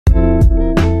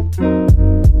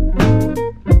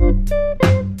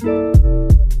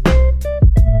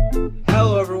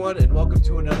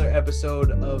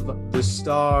episode of The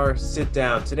Star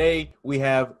Sitdown. Today we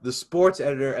have the sports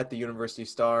editor at the University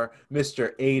Star,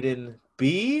 Mr. Aidan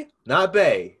B. Not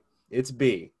Bay, it's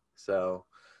B. So,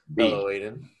 B. hello,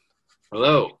 Aidan.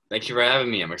 Hello. Thank you for having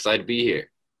me. I'm excited to be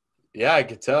here. Yeah, I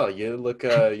could tell you look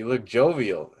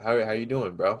jovial. How you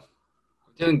doing, bro?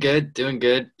 Doing good, doing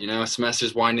good.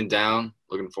 Semester's winding down.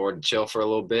 Looking forward to chill for a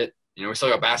little bit. We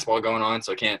still got basketball going on,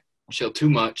 so I can't chill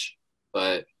too much.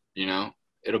 But,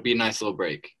 it'll be a nice little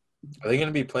break. Are they gonna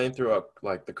be playing through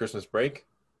like the Christmas break?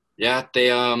 Yeah,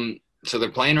 so they're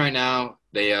playing right now.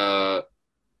 They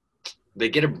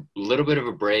get a little bit of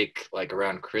a break like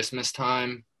around Christmas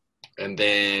time, and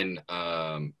then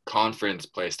conference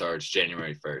play starts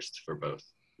January 1st for both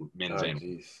men's Oh, and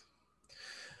jeez.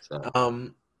 so.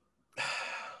 Um,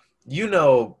 you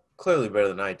know clearly better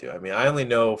than I do. I mean, I only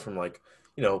know from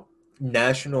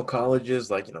national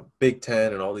colleges like, Big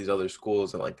Ten and all these other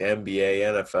schools and like the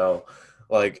NBA, NFL.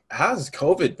 Like, how's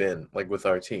COVID been like with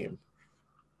our team?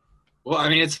 Well, I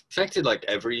mean, it's affected like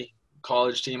every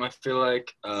college team, I feel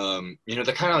like. They're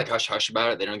kind of like hush hush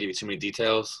about it. They don't give you too many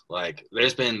details. Like,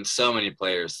 there's been so many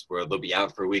players where they'll be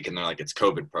out for a week and they're like, it's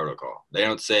COVID protocol. They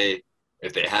don't say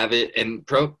if they have it. And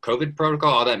COVID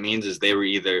protocol, all that means is they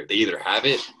either have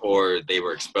it or they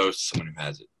were exposed to someone who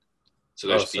has it. So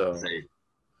they're Oh, just being so safe.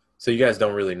 so you guys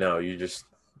don't really know. You just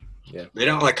yeah. They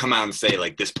don't like come out and say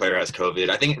like this player has COVID.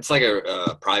 I think it's like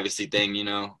a privacy thing,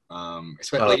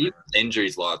 especially Uh, like, even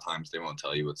injuries. A lot of times they won't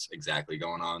tell you what's exactly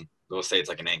going on. They'll say it's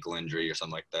like an ankle injury or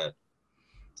something like that.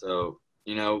 So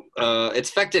it's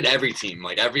affected every team.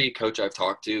 Like every coach I've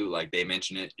talked to, like they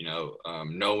mention it.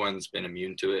 No one's been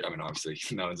immune to it. I mean, obviously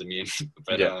no one's immune,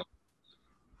 but yeah.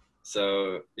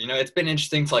 so it's been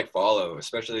interesting to like follow,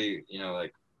 especially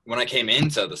like when I came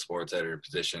into the sports editor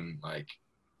position, like.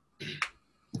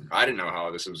 I didn't know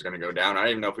how this was going to go down. I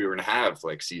didn't even know if we were going to have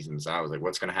like seasons. I was like,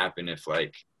 what's going to happen if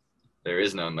like there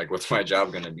is none? Like, what's my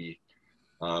job going to be?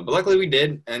 But luckily we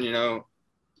did. And,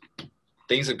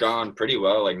 things have gone pretty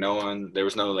well. Like there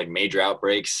was no like major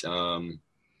outbreaks. There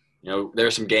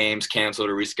were some games canceled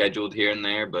or rescheduled here and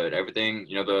there, but everything,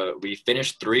 we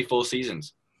finished 3 full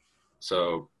seasons.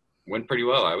 So went pretty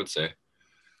well, I would say.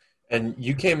 And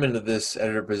you came into this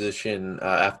editor position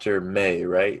after May,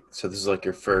 right? So this is like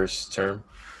your first term.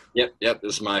 Yep.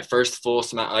 This is my first full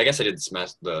semester. I guess I did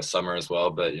the summer as well,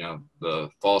 but the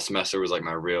fall semester was like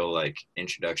my real like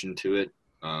introduction to it.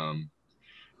 And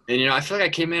I feel like I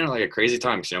came in at like a crazy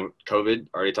time because COVID,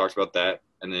 already talked about that,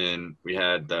 and then we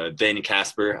had the Danny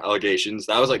Casper allegations.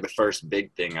 That was like the first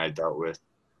big thing I dealt with,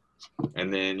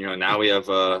 and then now we have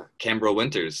Cambril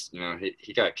Winters.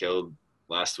 He got killed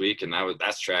last week, and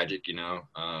that's tragic.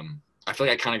 I feel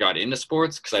like I kind of got into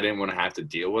sports because I didn't want to have to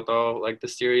deal with all like the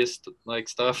serious like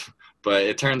stuff. But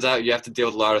it turns out you have to deal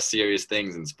with a lot of serious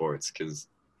things in sports because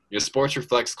sports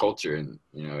reflects culture, and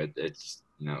it's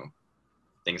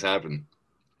things happen.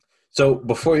 So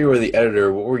before you were the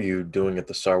editor, what were you doing at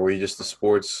the Star? Were you just a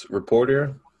sports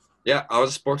reporter? Yeah, I was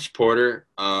a sports reporter.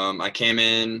 I came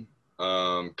in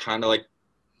kind of like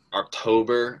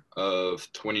October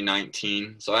of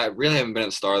 2019, so I really haven't been at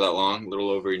the Star that long, a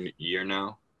little over a year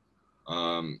now.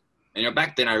 And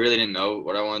back then I really didn't know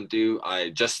what I wanted to do. I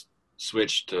just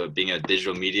switched to being a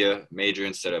digital media major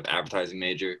instead of advertising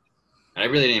major. And I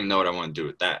really didn't even know what I wanted to do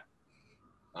with that.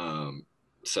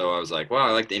 So I was like, well, I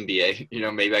like the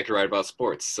NBA, maybe I could write about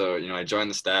sports. So, I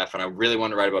joined the staff and I really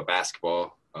wanted to write about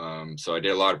basketball. So I did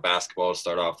a lot of basketball to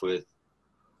start off with,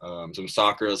 some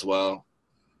soccer as well.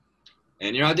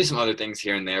 And, I do some other things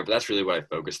here and there, but that's really what I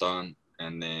focused on.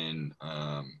 And then,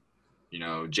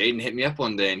 Jaden hit me up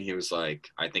one day and he was like,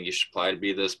 I think you should apply to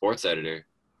be the sports editor.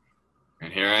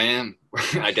 And here I am.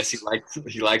 I guess he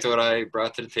liked what I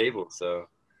brought to the table.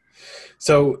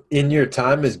 So in your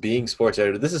time as being sports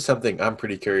editor, this is something I'm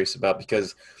pretty curious about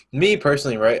because me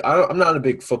personally, right? I'm not a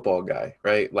big football guy,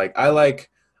 right? Like I like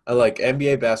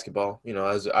NBA basketball.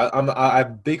 I'm a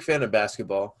big fan of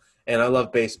basketball, and I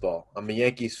love baseball. I'm a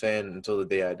Yankees fan until the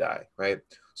day I die, right?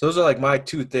 So those are like my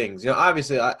two things.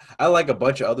 Obviously I like a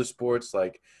bunch of other sports.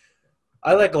 Like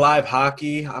I like live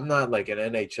hockey. I'm not like an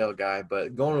NHL guy,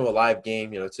 but going to a live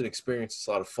game, it's an experience. It's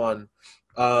a lot of fun.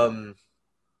 Um,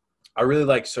 I really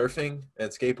like surfing and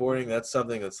skateboarding. That's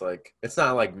something that's like it's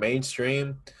not like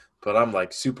mainstream, but I'm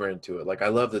like super into it. Like I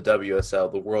love the WSL,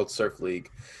 the World Surf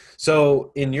League.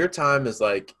 So in your time as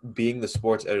like being the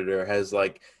sports editor, has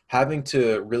like having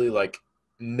to really like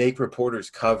make reporters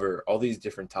cover all these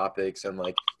different topics and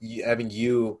like having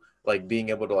you like being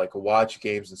able to like watch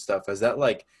games and stuff, has that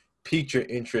like piqued your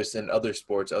interest in other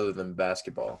sports other than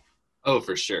basketball? Oh,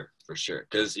 for sure, for sure.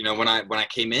 Because when I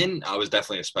came in, I was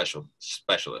definitely a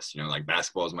specialist. Like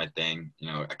basketball is my thing.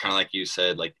 Kind of like you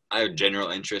said, like I have general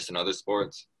interest in other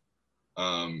sports.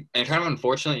 And kind of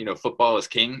unfortunate, football is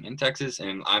king in Texas,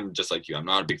 and I'm just like you. I'm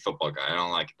not a big football guy. I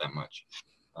don't like it that much.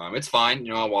 It's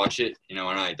fine, I'll watch it, and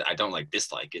I don't like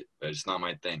dislike it, but it's not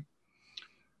my thing.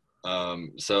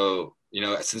 So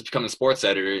since becoming a sports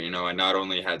editor, I not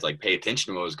only had to like pay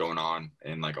attention to what was going on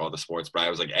in like all the sports, but I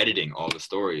was like editing all the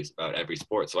stories about every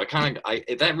sport. So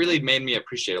that really made me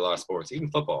appreciate a lot of sports,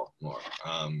 even football more.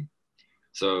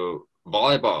 So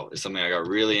volleyball is something I got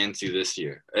really into this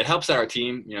year. It helps out our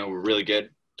team. We're really good,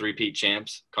 three-peat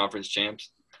champs, conference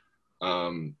champs.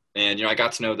 And I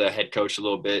got to know the head coach a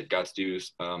little bit. Got to do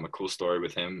a cool story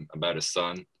with him about his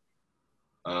son.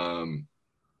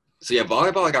 So yeah,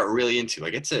 volleyball I got really into.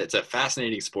 Like it's a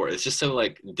fascinating sport. It's just so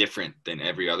like different than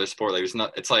every other sport. Like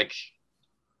it's like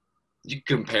you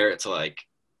compare it to like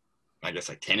I guess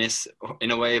like tennis in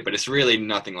a way, but it's really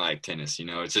nothing like tennis.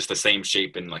 It's just the same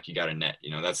shape and like you got a net.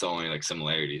 That's the only like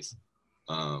similarities.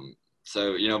 So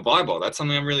volleyball, that's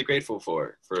something I'm really grateful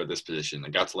for this position. I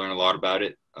got to learn a lot about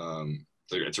it.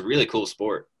 So it's a really cool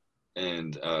sport,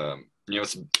 and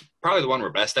it's probably the one we're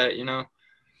best at.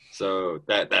 So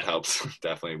that helps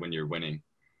definitely when you're winning.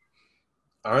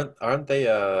 Aren't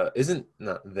they isn't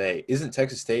not they isn't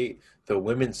Texas State the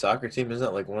women's soccer team, isn't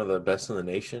that like one of the best in the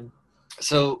nation?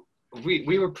 So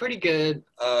we were pretty good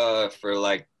for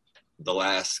like the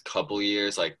last couple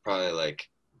years, like probably like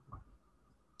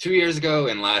 2 years ago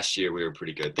and last year we were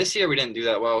pretty good. This year we didn't do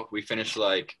that well. We finished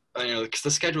like because the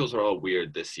schedules were all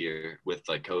weird this year with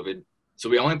like COVID. So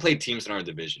we only played teams in our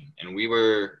division, and we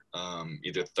were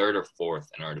either third or fourth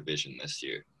in our division this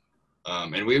year.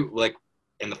 And we like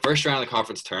in the first round of the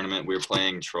conference tournament, we were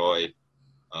playing Troy.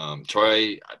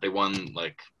 Troy, they won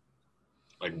like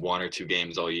one or two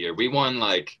games all year. We won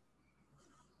like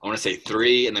I want to say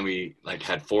three, and then we like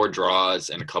had four draws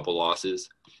and a couple losses.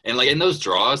 And like in those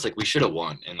draws, like we should have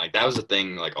won, and like that was the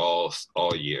thing like all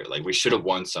year. Like we should have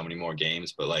won so many more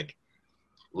games, but like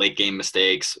late game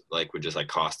mistakes like would just like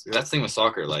cost. That's the thing with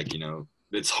soccer. Like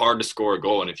it's hard to score a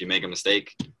goal, and if you make a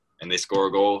mistake and they score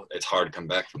a goal, it's hard to come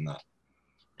back from that.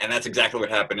 And that's exactly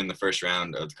what happened in the first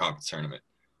round of the conference tournament.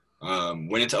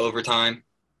 Went into overtime.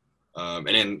 And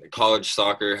in college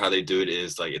soccer, how they do it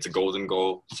is like it's a golden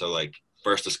goal. So like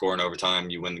first to score in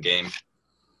overtime, you win the game.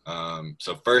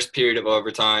 So first period of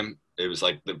overtime, it was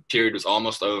like the period was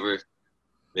almost over.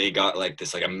 They got like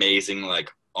this like amazing like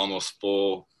almost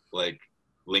full like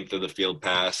length of the field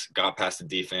pass, got past the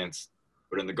defense,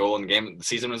 put in the goal in the game. The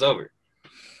season was over.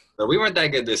 So we weren't that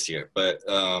good this year, but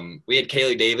we had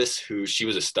Kaylee Davis, who she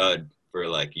was a stud for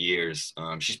like years.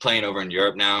 She's playing over in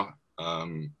Europe now.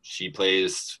 She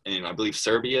plays in, I believe,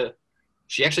 Serbia.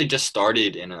 She actually just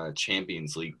started in a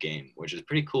Champions League game, which is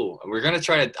pretty cool. I want to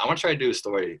try to do a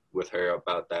story with her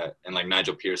about that, and like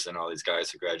Nigel Pearson, all these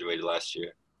guys who graduated last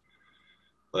year.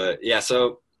 But yeah,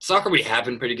 so soccer we have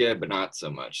been pretty good, but not so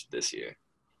much this year.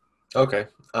 Okay.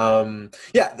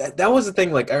 Yeah, that was the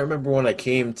thing. Like, I remember when I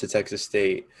came to Texas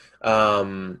State,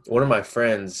 one of my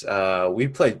friends,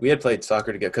 we had played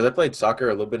soccer together because I played soccer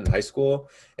a little bit in high school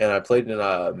and I played in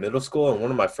middle school. And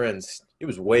one of my friends, he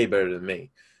was way better than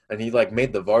me, and he like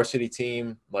made the varsity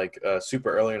team like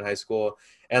super early in high school.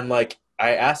 And like,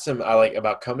 I asked him, I like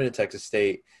about coming to Texas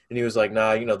State, and he was like,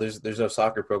 "Nah, there's no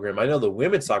soccer program. I know the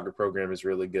women's soccer program is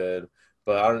really good,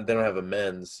 but they don't have a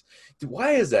men's.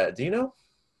 Why is that? Do you know?"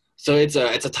 So it's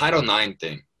a Title IX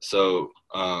thing. So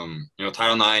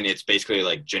Title IX, it's basically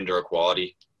like gender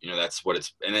equality. That's what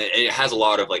it's, and it has a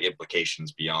lot of like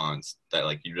implications beyond that,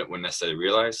 like you wouldn't necessarily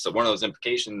realize. So one of those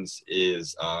implications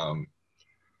is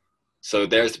so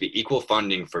there's to be equal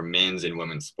funding for men's and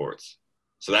women's sports.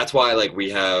 So that's why like we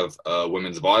have a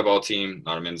women's volleyball team,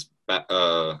 not a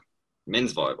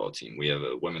men's volleyball team. We have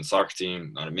a women's soccer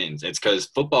team, not a men's. It's because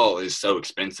football is so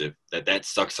expensive that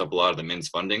sucks up a lot of the men's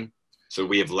funding. So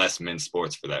we have less men's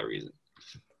sports for that reason.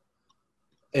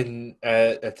 And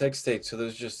at Texas State, so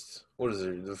there's just what is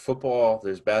there? There's football,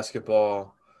 there's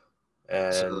basketball,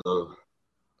 and So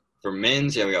for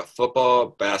men's, yeah, we got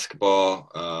football,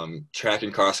 basketball, track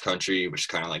and cross country, which is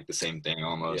kind of like the same thing yeah.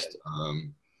 almost.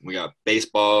 We got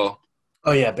baseball.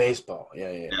 Oh yeah, baseball.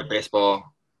 Yeah, yeah. Yeah,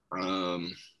 baseball.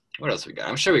 What else we got?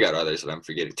 I'm sure we got others that I'm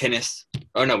forgetting. Tennis.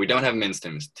 Oh no, we don't have a men's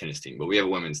tennis team, but we have a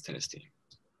women's tennis team.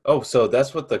 Oh, so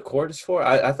that's what the court is for?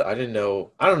 I didn't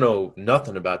know. I don't know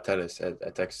nothing about tennis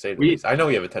at Texas State at We least. I know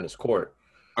we have a tennis court.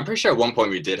 I'm pretty sure at one point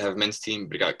we did have a men's team,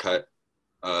 but it got cut.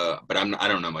 But I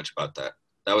don't know much about that.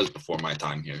 That was before my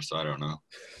time here, so I don't know.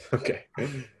 Okay.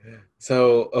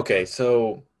 So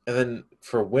and then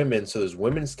for women, so there's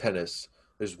women's tennis,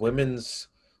 there's women's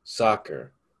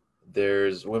soccer,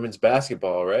 there's women's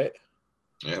basketball, right?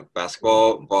 Yeah,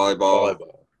 basketball, volleyball,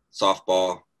 Volleyball.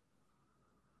 softball,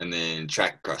 and then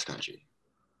track and cross country.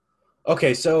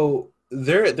 Okay, so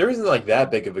there isn't like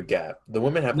that big of a gap. The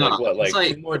women have like No, what, it's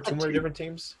like like it's two like more two. different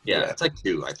teams? Yeah, Yeah. it's like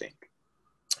two, I think.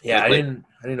 Yeah, It's like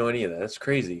I didn't know any of that. That's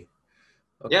crazy.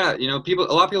 Okay. yeah, a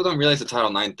lot of people don't realize the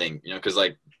Title IX thing, because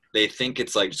like they think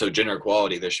it's like so gender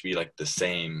equality. There should be like the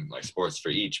same like sports for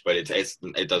each, but it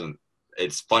doesn't.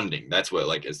 It's funding. That's what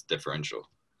like is differential.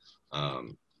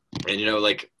 Um, and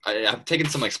like I've taken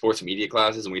some like sports media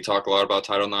classes, and we talk a lot about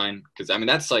Title IX because I mean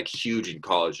that's like huge in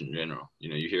college in general.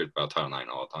 You hear about Title IX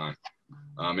all the time.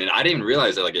 And I didn't even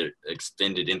realize that like it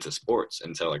extended into sports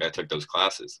until like I took those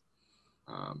classes.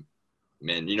 Um,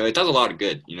 and it does a lot of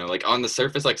good. Like on the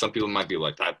surface, like some people might be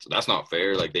like that's not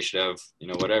fair. Like they should have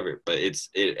whatever, but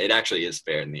it actually is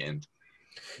fair in the end.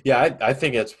 Yeah, I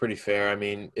think it's pretty fair. I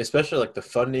mean, especially like the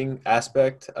funding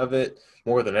aspect of it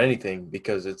more than anything,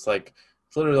 because it's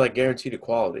literally like guaranteed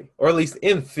equality, or at least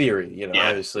in theory. Yeah,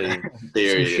 Obviously some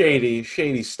theory. Yeah.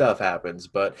 shady stuff happens,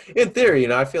 but in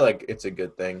theory, I feel like it's a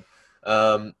good thing.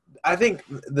 I think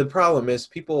the problem is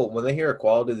people when they hear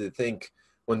equality, they think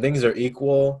when things are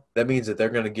equal, that means that they're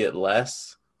going to get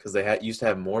less because they used to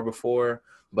have more before.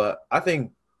 But I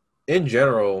think in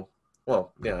general,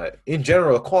 well, yeah, in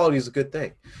general, equality is a good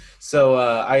thing. So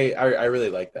I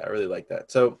really like that. I really like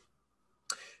that. So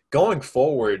going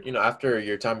forward, after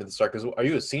your time at the start, because are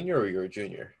you a senior or you're a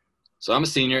junior? So I'm a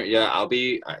senior. Yeah,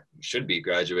 I should be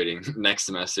graduating next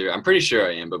semester. I'm pretty sure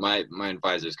I am, but my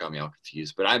advisors got me all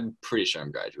confused. But I'm pretty sure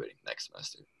I'm graduating next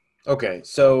semester. Okay,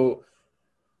 so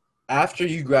after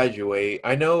you graduate,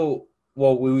 I know.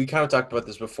 Well, we kind of talked about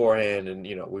this beforehand, and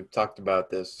we've talked about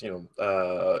this, even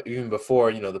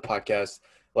before the podcast.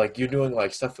 Like you're doing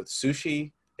like stuff with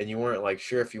sushi, and you weren't like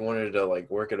sure if you wanted to like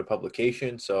work at a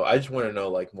publication. So I just want to know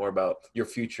like more about your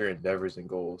future endeavors and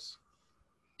goals.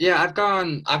 Yeah, I've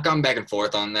gone back and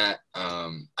forth on that.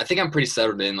 I think I'm pretty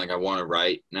settled in. Like I want to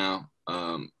write now.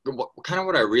 Kind of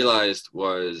what I realized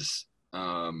was,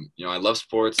 I love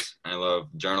sports, and I love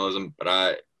journalism, but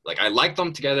I like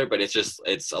them together. But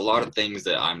it's a lot of things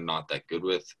that I'm not that good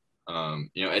with.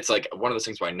 It's like one of those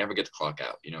things where I never get the clock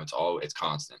out. It's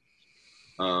constant.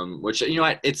 Which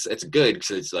it's good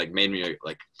because it's like made me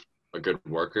like a good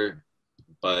worker.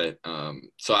 But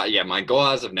yeah, my goal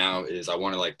as of now is I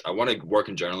want to work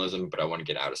in journalism, but I want to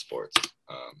get out of sports.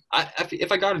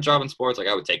 If I got a job in sports, like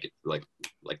I would take it like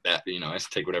that. I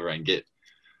just take whatever I can get.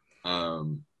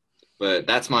 Um, but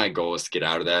that's my goal is to get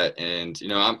out of that. And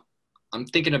I'm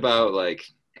thinking about like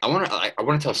I want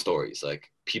to tell stories, like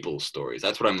people's stories.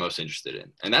 That's what I'm most interested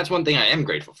in, and that's one thing I am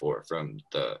grateful for from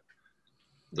the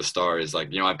star is like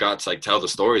I've got to like tell the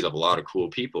stories of a lot of cool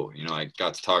people. I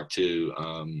got to talk to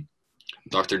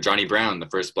Dr. Johnny Brown, the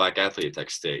first black athlete at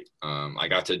Texas State. I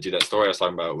got to do that story I was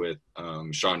talking about with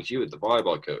Sean Hewitt, the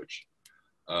volleyball coach.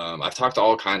 I've talked to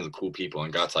all kinds of cool people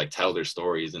and got to like tell their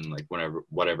stories in like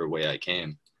whatever way I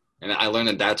can. And I learned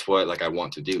that that's what like I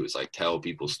want to do is like tell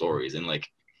people's stories and like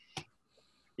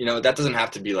that doesn't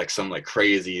have to be like some like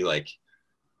crazy like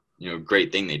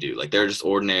great thing they do. Like they're just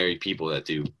ordinary people that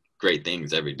do great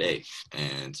things every day.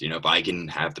 And if I can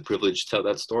have the privilege to tell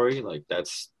that story, like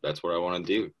that's what I want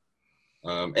to do.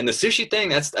 And the sushi thing,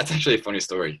 that's actually a funny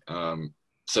story.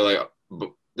 So like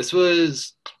this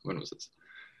was when was this?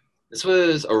 This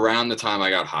was around the time I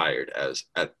got hired as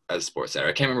a sports editor.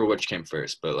 I can't remember which came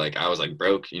first, but like I was like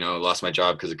broke, lost my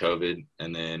job because of COVID,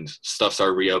 and then stuff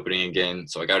started reopening again.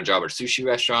 So I got a job at a sushi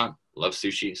restaurant. Love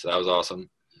sushi, so that was awesome.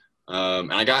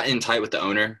 And I got in tight with the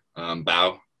owner,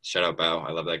 Bao. Shout out Bao,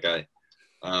 I love that guy.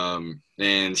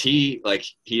 And he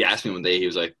asked me one day, he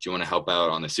was like, "Do you want to help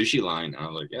out on the sushi line?" And I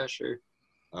was like, "Yeah, sure."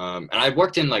 And I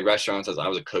worked in like restaurants as I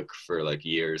was a cook for like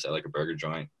years at like a burger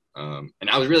joint. And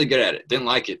I was really good at it. Didn't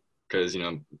like it because,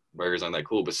 burgers aren't that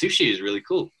cool, but sushi is really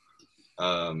cool.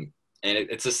 And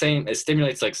it's the same, it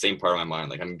stimulates like same part of my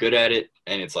mind. Like I'm good at it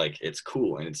and it's like, it's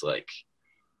cool. And it's like,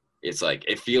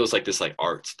 it feels like this like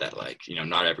art that like,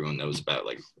 not everyone knows about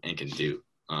like and can do.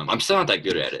 I'm still not that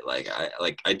good at it.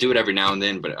 I do it every now and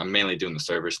then, but I'm mainly doing the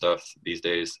server stuff these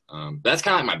days. That's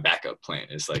kind of like my backup plan.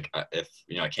 It's like, if,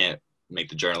 I can't make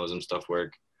the journalism stuff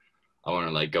work, I want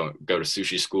to like go to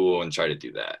sushi school and try to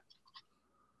do that.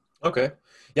 Okay.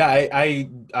 Yeah,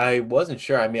 I wasn't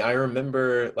sure. I mean, I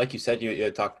remember, like you said, you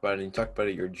had talked about it, and you talked about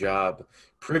it, your job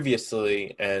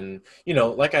previously, and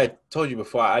like I told you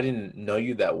before, I didn't know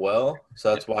you that well, so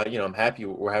Yeah. that's why I'm happy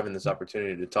we're having this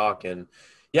opportunity to talk, and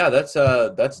yeah, that's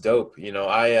dope.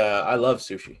 I love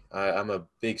sushi. I'm a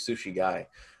big sushi guy.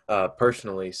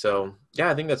 personally. So yeah,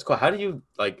 I think that's cool. How did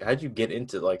you get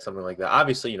into like something like that?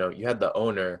 Obviously, you had the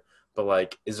owner, but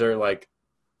like, is there like,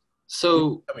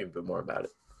 So tell me a bit more about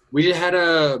it. we had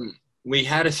a we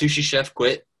had a sushi chef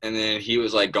quit, and then he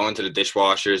was like going to the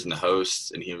dishwashers and the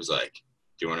hosts, and he was like,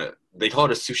 "Do you want to?" They call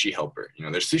it a sushi helper.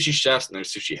 There's sushi chefs and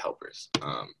there's sushi helpers.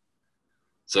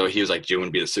 So he was like, "Do you want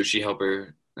to be the sushi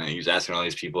helper?" And he was asking all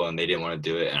these people, and they didn't want to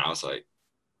do it, and I was like,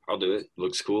 "I'll do it.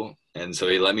 Looks cool." And so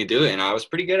he let me do it, and I was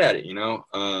pretty good at it.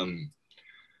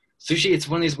 Sushi, it's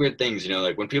one of these weird things.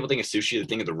 Like when people think of sushi, they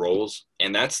think of the rolls,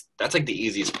 and that's like the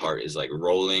easiest part is like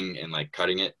rolling and like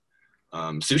cutting it.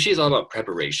 Sushi is all about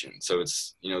preparation. So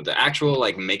it's, the actual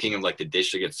like making of like the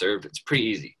dish that gets served, it's pretty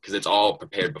easy because it's all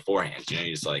prepared beforehand.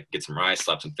 You just like get some rice,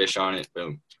 slap some fish on it,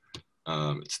 boom.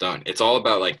 It's done. It's all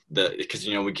about like because,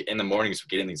 in the mornings we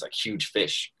get in these like huge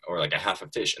fish or like a half a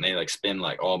fish and they like spend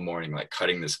like all morning, like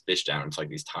cutting this fish down. It's like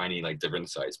these tiny, like different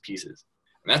sized pieces.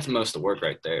 And that's most of the work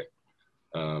right there.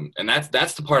 And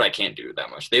that's the part I can't do that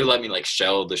much. They let me like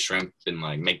shell the shrimp and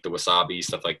like make the wasabi,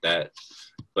 stuff like that.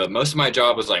 But most of my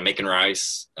job was like making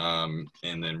rice, and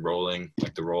then rolling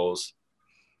like the rolls.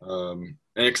 And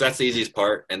because that's the easiest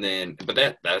part. And then, but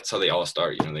that's how they all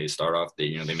start. They start off.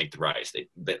 They make the rice.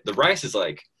 The rice is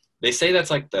like they say that's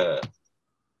like the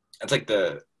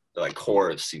like core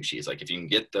of sushi. It's like if you can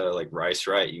get the like rice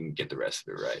right, you can get the rest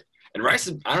of it right. And rice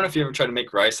is, I don't know if you ever tried to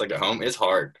make rice like at home. It's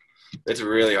hard. It's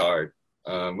really hard.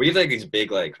 We have like these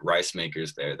big like rice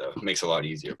makers there though. It makes it a lot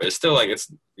easier, but it's still like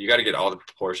you got to get all the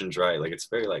proportions right. Like it's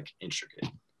very like intricate.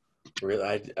 Really,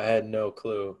 I had no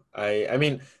clue. I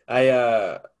mean,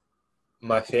 I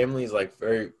my family's like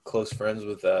very close friends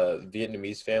with a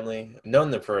Vietnamese family. I've known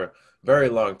them for a very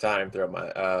long time throughout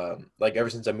my like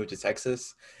ever since I moved to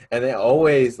Texas. And they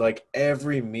always like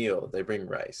every meal they bring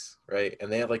rice, right?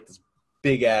 And they have like this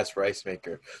big ass rice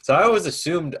maker. So I always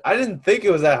assumed I didn't think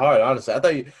it was that hard, honestly. I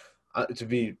thought you to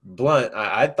be blunt,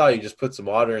 I thought you just put some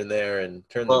water in there and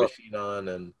turn the Well, machine on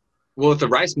and Well, with the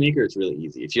rice maker, it's really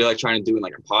easy. If you're like trying to do it in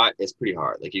like a pot, it's pretty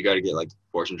hard. Like you got to get like the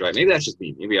proportions right. Maybe that's just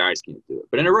me. Maybe I just can't do it.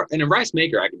 But in a rice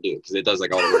maker, I can do it because it does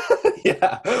like all the work.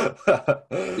 yeah.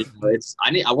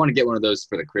 I want to get one of those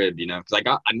for the crib, because I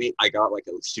got like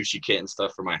a sushi kit and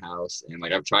stuff for my house, and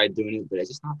like I've tried doing it, but it's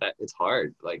just not that. It's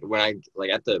hard. Like when I like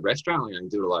at the restaurant, like, I can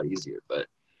do it a lot easier. But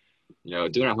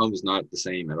doing it at home is not the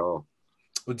same at all.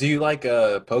 Do you like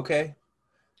poke?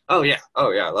 Oh yeah,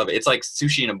 I love it. It's like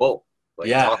sushi in a bowl. Like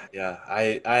it's awesome. Yeah,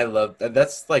 yeah. I love that.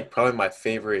 That's like probably my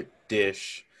favorite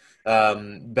dish.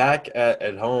 Back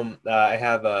at home, I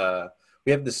have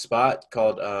we have this spot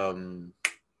called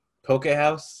Poke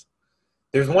House.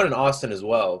 There's one in Austin as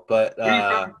well, but Where are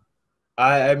you from?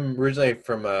 I'm originally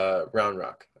from Round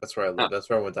Rock. That's where I Oh, live. That's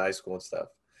where I went to high school and stuff.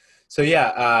 So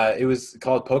yeah, it was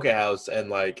called Poke House, and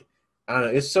like I don't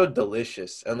know, it's so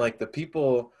delicious, and like the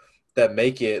people that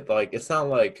make it, like it's not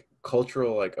like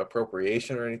cultural like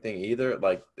appropriation or anything either.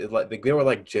 Like they were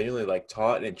like genuinely like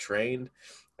taught and trained,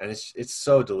 and it's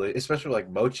so delicious, especially like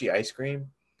mochi ice cream.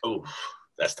 oh,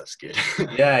 that stuff's good.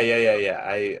 Yeah, yeah, yeah, yeah.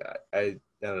 I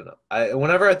don't know. I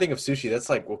whenever I think of sushi, that's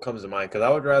like what comes to mind because I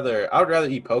would rather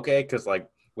eat poke because like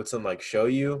with some like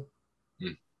shoyu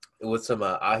Hmm. with some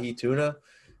ahi tuna,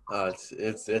 it's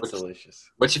What's delicious.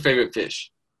 what's your favorite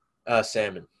fish?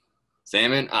 Salmon.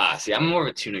 Salmon? See, I'm more of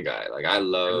a tuna guy. Like, I Really?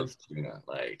 love tuna.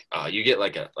 Like, you get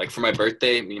like for my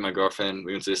birthday, me and my girlfriend,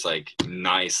 we went to this like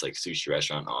nice like sushi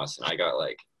restaurant in Austin. I got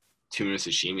like tuna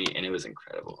sashimi, and it was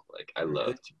incredible. Like, I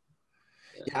love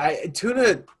Really? tuna.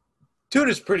 Yeah,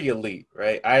 tuna's pretty elite,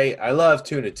 right? I love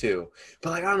tuna too,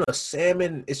 but like I don't know,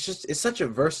 salmon. It's such a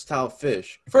versatile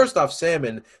fish. First off,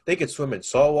 salmon they could swim in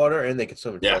salt water and they could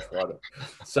swim in Yeah, fresh water,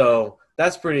 so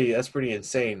that's pretty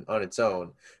insane on its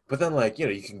own. But then like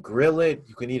you can grill it,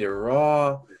 you can eat it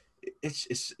raw.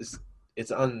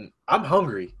 I'm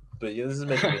hungry, but this is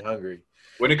making yeah. me hungry.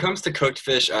 When it comes to cooked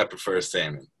fish, I prefer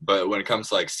salmon. But when it comes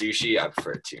to like sushi, I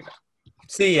prefer tuna.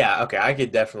 See, yeah, okay, I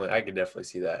could definitely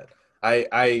see that.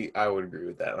 I would agree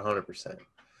with that 100%.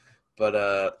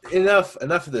 But enough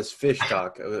of this fish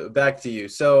talk. Back to you.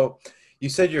 So you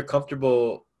said you're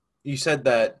comfortable. You said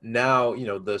that now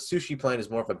the sushi plan is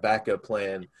more of a backup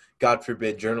plan. God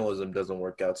forbid journalism doesn't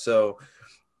work out. So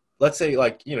let's say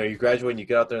like you graduate and you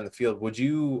get out there in the field.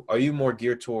 Are you more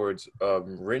geared towards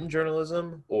written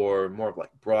journalism or more of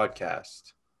like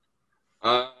broadcast?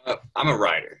 I'm a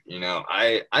writer.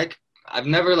 I've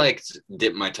never like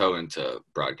dipped my toe into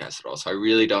broadcast at all, so I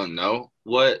really don't know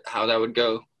how that would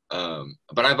go.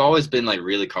 But I've always been like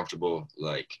really comfortable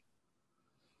like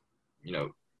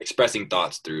expressing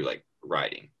thoughts through like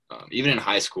writing. Even in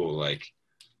high school, like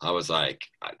I was like,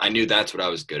 I knew that's what I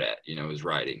was good at, was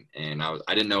writing. And I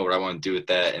didn't know what I wanted to do with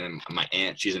that. And then my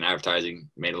aunt, she's in advertising,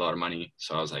 made a lot of money.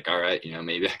 So I was like, all right,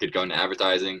 maybe I could go into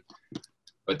advertising.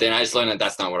 But then I just learned that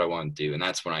that's not what I wanted to do. And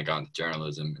that's when I got into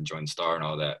journalism and joined Star and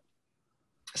all that.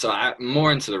 So I'm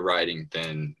more into the writing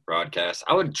than broadcast.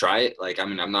 I would try it. Like, I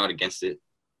mean, I'm not against it.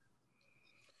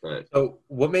 But So,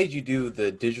 what made you do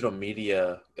the digital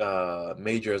media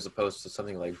major as opposed to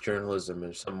something like journalism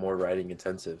or some more writing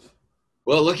intensive?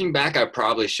 well, looking back, I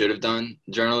probably should have done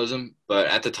journalism. But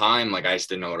at the time, like, I just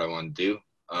didn't know what I wanted to do.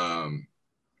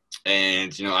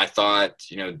 And I thought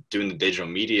doing the digital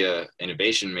media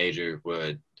innovation major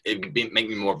make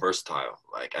me more versatile,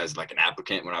 like as like an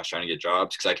applicant when I was trying to get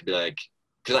jobs, because I could be like,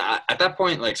 at that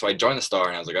point, like, so I joined the Star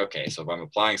and I was like, okay, so if I'm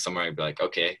applying somewhere, I'd be like,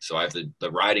 okay, so I have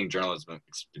the writing journalism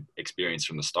experience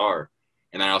from the Star,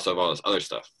 and then I also have all this other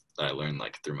stuff that I learned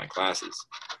like through my classes.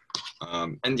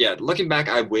 And yeah, looking back,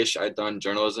 I wish I'd done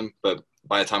journalism, but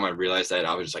by the time I realized that,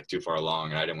 I was just like too far along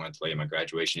and I didn't want to delay my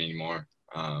graduation anymore.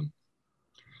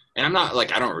 And I'm not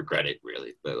like, I don't regret it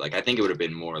really, but like, I think it would have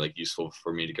been more like useful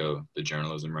for me to go the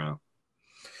journalism route.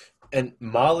 And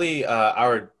Molly,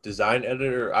 our design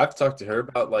editor, I've talked to her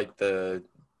about like the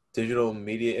digital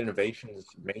media innovations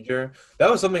major. That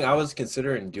was something I was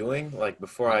considering doing like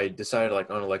before I decided like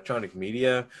on electronic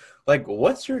media. Like,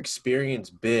 what's your experience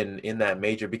been in that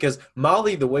major? Because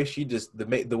Molly, the way she just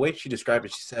the way she described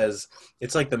it, she says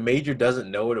it's like the major doesn't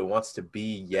know what it wants to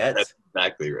be yet. That's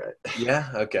exactly right. Yeah.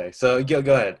 Okay. So go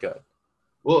ahead. Go ahead.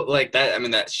 Well, like that, I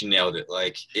mean, that she nailed it.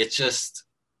 Like, it's just,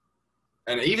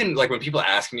 and even like when people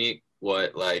ask me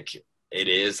what like it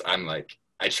is, I'm like,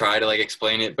 I try to like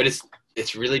explain it, but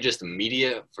it's really just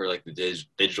media for like the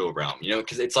digital realm,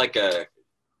 because it's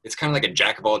kind of like a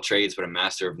jack of all trades but a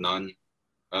master of none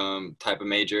type of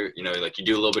major. Like, you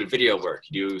do a little bit of video work,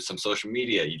 you do some social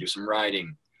media, you do some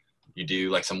writing, you do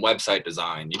like some website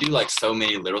design, you do like so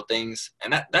many little things.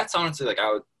 And that's honestly like,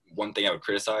 one thing I would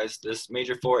criticize this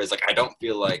major for is like, I don't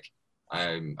feel like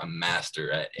I'm a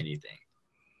master at anything.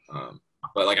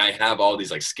 But like, I have all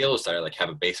these like skills that I like have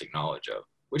a basic knowledge of,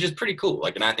 which is pretty cool.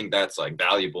 Like, and I think that's like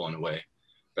valuable in a way,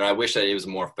 but I wish that it was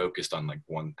more focused on like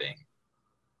one thing.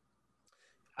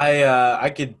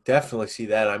 I could definitely see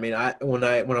that. I mean, when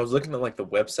I was looking at like the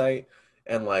website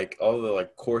and like all the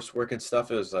like coursework and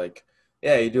stuff, it was like,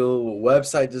 yeah, you do a little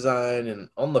website design, and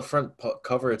on the front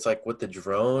cover, it's like with the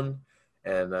drone,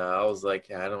 and I was like,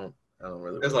 yeah, I don't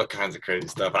really. There's all kinds of crazy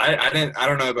stuff. I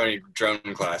don't know about any drone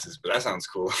classes, but that sounds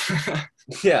cool.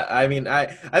 Yeah, I mean, I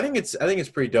think it's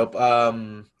pretty dope.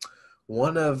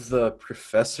 One of the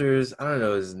professors, I don't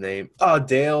know his name. Oh,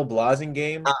 Dale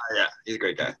Blasingame. Yeah, he's a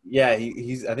great guy. Yeah,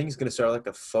 he's. I think he's gonna start like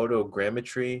a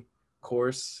photogrammetry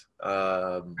course.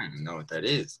 I don't even know what that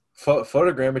is.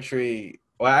 Photogrammetry.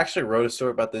 Well, I actually wrote a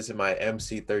story about this in my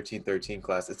MC 1313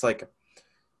 class.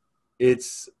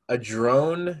 It's a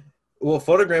drone. Well,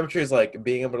 photogrammetry is like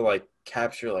being able to like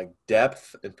capture like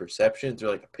depth and perception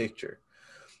through like a picture.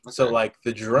 So Okay. like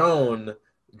the drone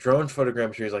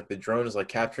photogrammetry is like the drone is like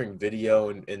capturing video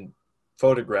and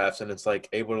photographs, and it's like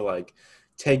able to like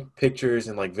take pictures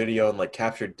and like video and like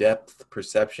capture depth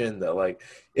perception that like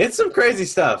it's some crazy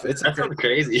stuff. It's some That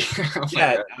crazy, sounds crazy. Oh my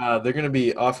yeah. God. They're gonna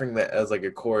be offering that as like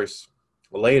a course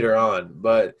later on,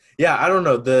 but yeah, I don't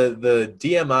know, the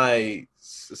DMI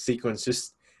sequence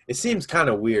just it seems kind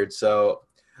of weird. So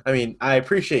I mean, I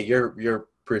appreciate your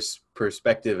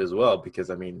perspective as well, because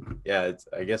I mean, yeah, it's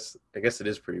I guess it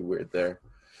is pretty weird there.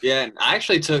 Yeah, and I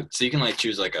actually took, so you can like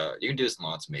choose like you can do this in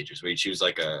lots of majors where you choose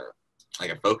like a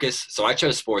focus. So I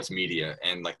chose sports media,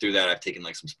 and like through that I've taken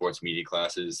like some sports media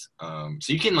classes. So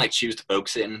you can like choose to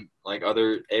focus it in like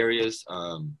other areas.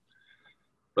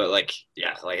 But like,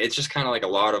 yeah, like it's just kind of like a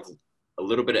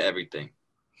little bit of everything.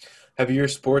 Have your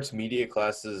sports media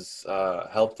classes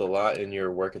helped a lot in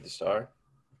your work at the Star?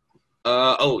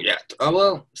 Oh yeah.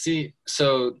 Well, see,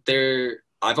 so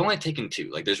I've only taken two.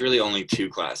 Like, there's really only two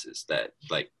classes that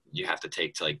like you have to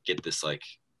take to like get this like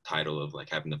title of like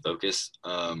having the focus.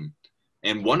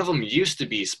 And one of them used to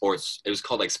be sports. It was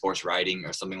called like sports writing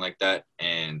or something like that.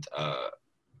 And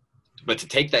but to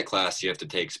take that class, you have to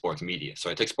take sports media.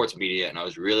 So I took sports media, and I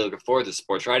was really looking forward to the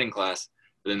sports writing class.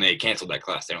 But then they canceled that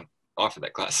class. They don't offer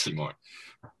that class anymore.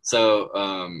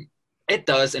 So it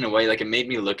does in a way. Like, it made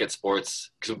me look at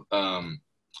sports because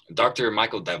Dr.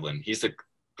 Michael Devlin, he's the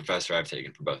professor I've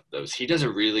taken for both of those. He does a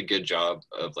really good job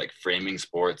of like framing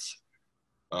sports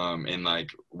in like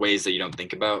ways that you don't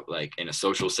think about, like in a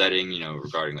social setting,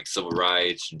 regarding like civil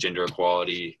rights, gender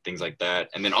equality, things like that.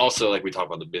 And then also like we talk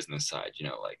about the business side,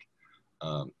 like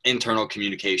internal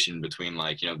communication between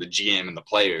like, the GM and the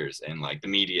players and like the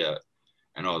media.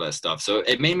 and all that stuff. So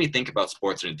it made me think about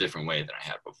sports in a different way than I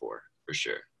had before, for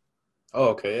sure. Oh,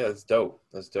 okay, yeah, that's dope.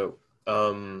 That's dope.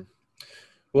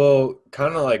 Well,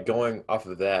 kind of like going off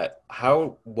of that,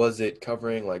 how was it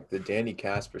covering like the Danny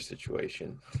Casper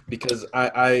situation? Because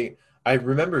I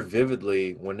remember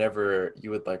vividly whenever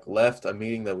you had like left a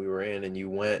meeting that we were in and you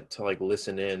went to like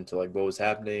listen in to like what was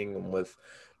happening with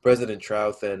President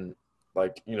Trouth, and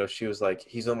like, she was like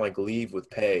he's on like leave with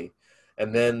pay.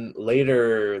 And then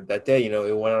later that day,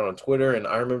 it went out on Twitter, and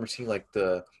I remember seeing like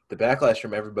the backlash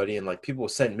from everybody, and like people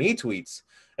sent me tweets,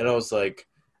 and I was like,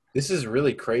 this is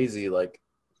really crazy, like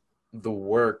the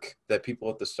work that people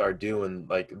have to start doing,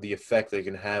 like the effect they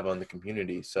can have on the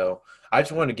community. So I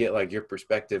just want to get like your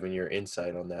perspective and your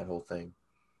insight on that whole thing.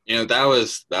 That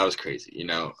was crazy.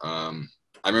 I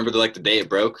remember the day it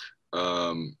broke.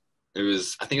 It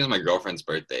was, I think it was my girlfriend's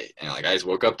birthday, and like I just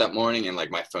woke up that morning and like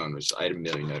my phone was, I had a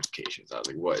million notifications. I was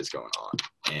like, what is going on?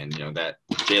 And that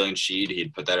Jalen Sheed,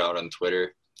 he'd put that out on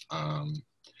Twitter. And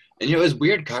it was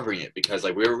weird covering it because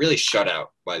like we were really shut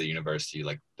out by the university,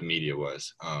 like the media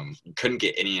was. You couldn't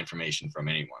get any information from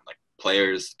anyone, like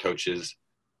players, coaches,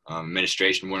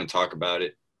 administration wouldn't talk about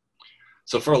it.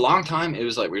 So for a long time, it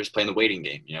was like we were just playing the waiting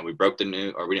game. We broke the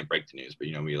news, or we didn't break the news, but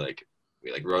we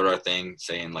wrote our thing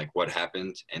saying like what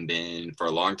happened, and then for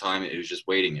a long time it was just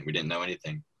waiting, and we didn't know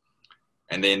anything.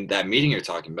 And then that meeting you're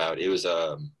talking about, it was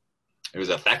a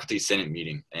faculty senate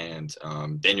meeting, and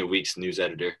Daniel Weeks, news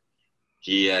editor,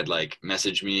 he had like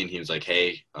messaged me, and he was like,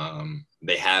 hey,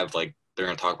 they have like they're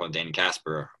gonna talk about Danny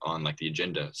Casper on like the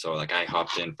agenda. So like I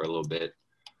hopped in for a little bit,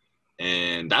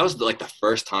 and that was like the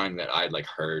first time that I'd like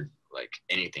heard like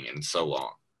anything in so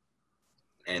long.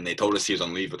 And they told us he was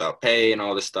on leave without pay and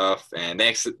all this stuff, and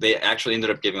they actually ended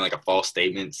up giving like a false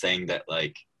statement saying that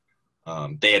like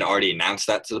they had already announced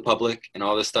that to the public and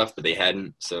all this stuff, but they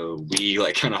hadn't. So we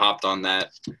like kind of hopped on that.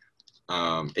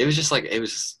 It was just like it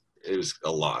was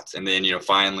a lot. And then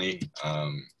finally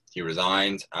he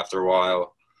resigned after a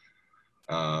while.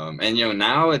 And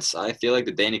now I feel like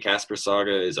the Danny Casper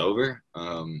saga is over.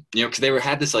 Because they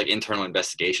had this like internal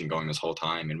investigation going this whole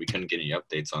time, and we couldn't get any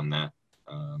updates on that.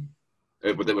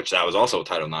 Which that was also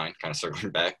Title IX, kind of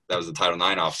circling back. That was the Title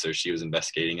IX officer. She was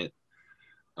investigating it.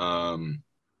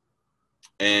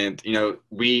 And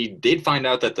we did find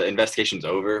out that the investigation's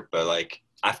over, but like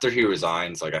after he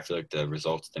resigns, like I feel like the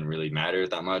results didn't really matter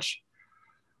that much.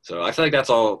 So I feel like that's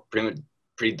all pretty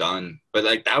done. But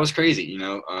like that was crazy.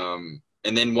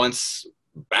 And then once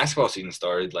basketball season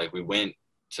started, like we went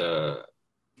to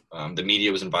the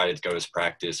media was invited to go to his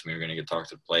practice. We were going to get talk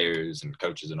to players and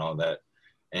coaches and all that.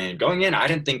 And going in, I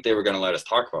didn't think they were going to let us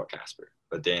talk about Casper.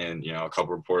 But then, a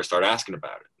couple reporters started asking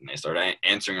about it, and they started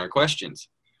answering our questions.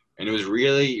 And it was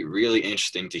really, really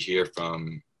interesting to hear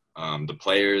from the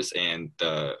players and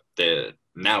the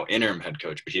now interim head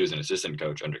coach, but he was an assistant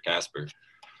coach under Casper.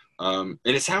 And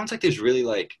it sounds like there's really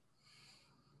like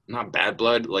not bad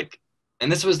blood, like,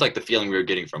 and this was like the feeling we were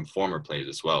getting from former players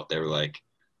as well. They were like,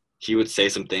 he would say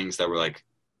some things that were like,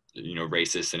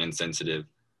 racist and insensitive,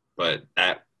 but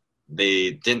that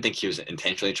they didn't think he was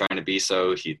intentionally trying to be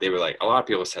so. They were like, a lot of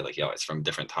people said like, it's from a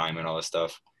different time and all this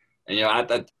stuff. And I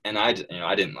didn't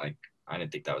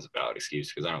think that was a valid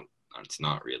excuse because it's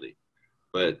not really.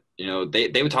 But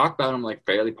they would talk about him like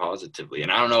fairly positively,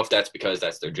 and I don't know if that's because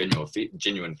that's their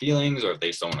genuine feelings, or if they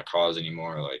just don't want to cause any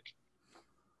more like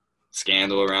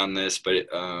scandal around this. But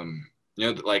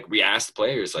like we asked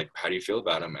players like, how do you feel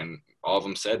about him, and all of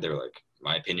them said they were like,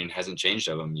 my opinion hasn't changed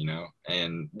of him.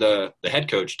 And the head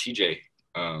coach TJ,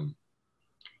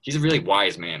 he's a really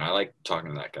wise man. I like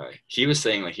talking to that guy. He was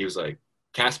saying like, he was like,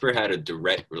 Casper had a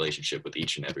direct relationship with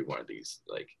each and every one of these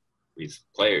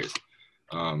players,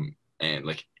 and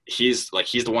like he's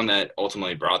the one that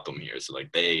ultimately brought them here. So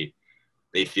like they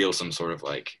feel some sort of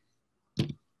like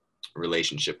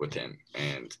relationship with him,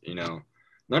 and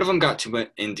none of them got too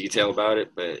much in detail about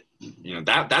it, but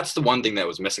that's the one thing that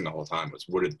was missing the whole time was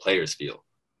what did the players feel,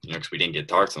 because we didn't get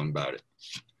to talk to them about it.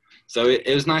 So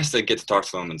it was nice to get to talk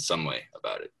to them in some way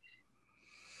about it.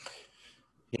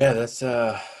 Yeah, that's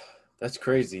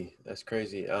crazy. That's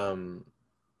crazy. I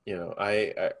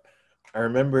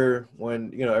remember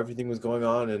when, everything was going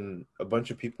on, and a bunch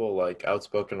of people like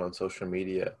outspoken on social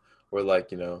media were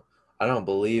like, I don't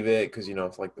believe it, because,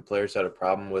 it's like the players had a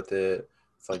problem with it.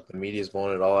 It's like the media's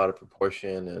blowing it all out of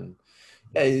proportion. And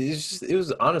yeah, it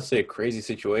was honestly a crazy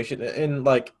situation. And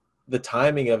like the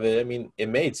timing of it, I mean, it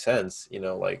made sense,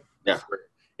 like Yeah. for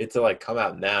it to like come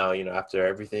out now, after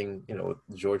everything, with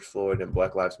George Floyd and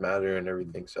Black Lives Matter and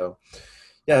everything. So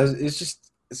yeah,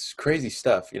 it's crazy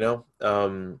stuff.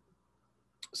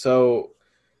 So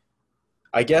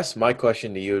I guess my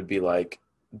question to you would be like,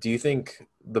 do you think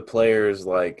the players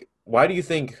like why do you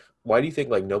think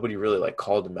like nobody really like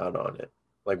called him out on it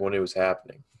like when it was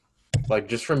happening? Like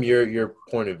just from your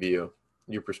point of view,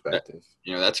 your That, perspective.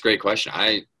 that's a great question.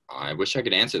 I wish I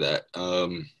could answer that.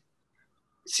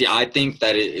 See, I think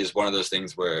that it is one of those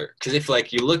things where, because if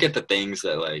like you look at the things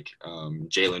that like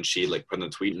Jalen Sheed like put in the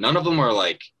tweet, none of them are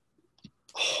like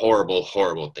horrible,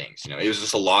 horrible things. It was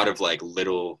just a lot of like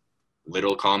little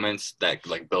comments that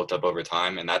like built up over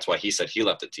time, and that's why he said he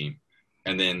left the team.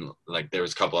 And then like there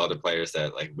was a couple other players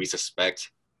that like we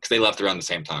suspect because they left around the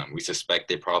same time. We suspect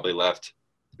they probably left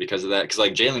because of that. Because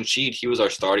like Jalen Sheed, he was our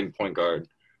starting point guard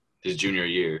his junior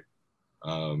year.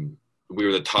 We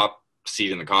were the top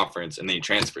seed in the conference, and then he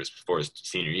transfers before his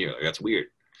senior year. Like that's weird.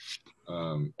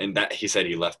 And that he said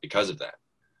he left because of that.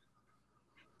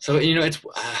 So it's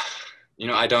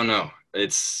I don't know.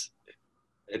 It's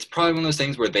probably one of those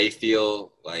things where they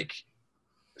feel like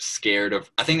scared of.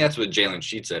 I think that's what Jalen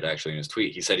Sheed said actually in his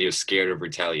tweet. He said he was scared of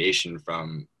retaliation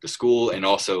from the school and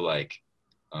also like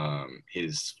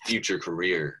his future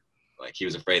career. Like he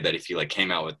was afraid that if he like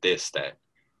came out with this, that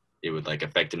it would like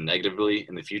affect him negatively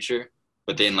in the future.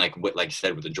 But then like what like you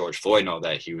said with the George Floyd and all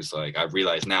that, he was like, I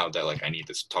realize now that like I need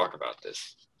to talk about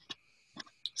this.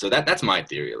 So that's my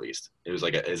theory at least. It was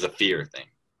like it's a fear thing.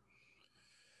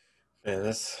 Man,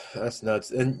 that's nuts,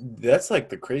 and that's like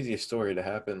the craziest story to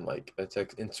happen, like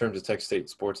in terms of Texas State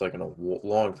sports, like in a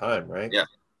long time, right? Yeah.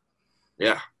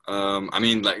 Yeah. I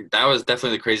mean, like that was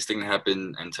definitely the craziest thing that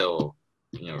happened until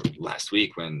last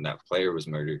week when that player was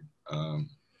murdered.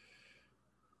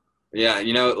 Yeah,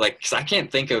 like, 'cause I can't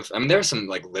think of. I mean, there were some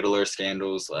like littler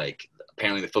scandals. Like,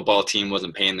 apparently the football team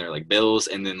wasn't paying their like bills,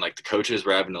 and then like the coaches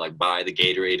were having to like buy the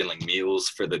Gatorade and like meals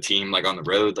for the team like on the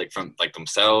road, like from like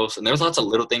themselves. And there was lots of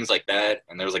little things like that.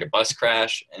 And there was like a bus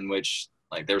crash in which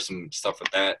like there was some stuff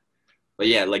with that. But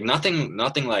yeah, like nothing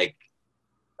like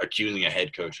accusing a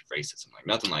head coach of racism, like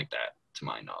nothing like that to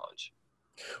my knowledge.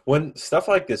 When stuff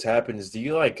like this happens, do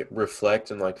you like reflect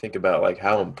and like think about like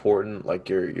how important like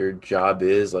your job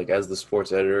is like as the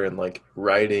sports editor and like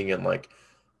writing and like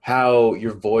how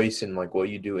your voice and like what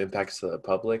you do impacts the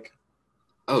public?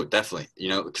 Oh, definitely.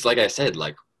 Because like I said,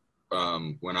 like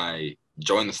when I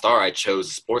joined the Star, I chose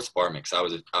the sports department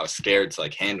because I was scared to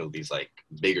like handle these like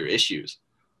bigger issues.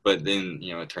 But then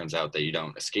it turns out that you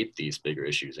don't escape these bigger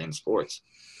issues in sports.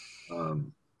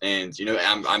 And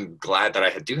I'm glad that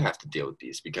I do have to deal with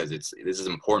these because this is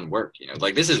important work.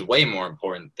 Like this is way more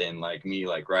important than like me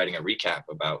like writing a recap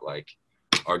about like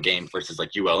our game versus like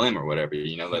ULM or whatever.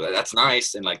 Like, that's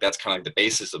nice and like that's kind of like the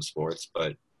basis of sports,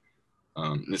 but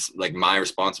it's like my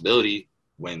responsibility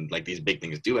when like these big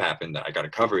things do happen that I got to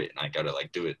cover it and I got to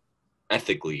like do it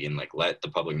ethically and like let the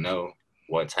public know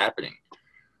what's happening.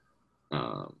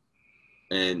 Um,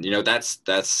 and that's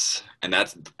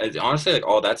honestly like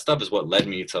all that stuff is what led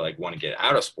me to like want to get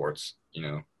out of sports.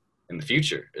 In the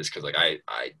future is because like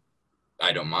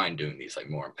I don't mind doing these like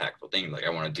more impactful things. Like I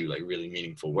want to do like really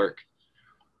meaningful work.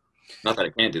 Not that I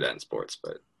can't do that in sports,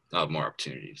 but I'll have more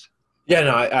opportunities. Yeah,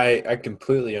 no, I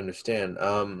completely understand.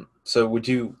 So would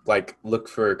you like look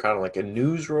for kind of like a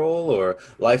news role or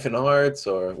life and arts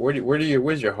or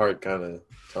where's your heart kind of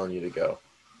telling you to go?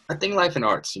 I think life and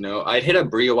arts. I hit up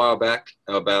Bree a while back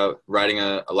about writing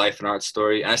a life and arts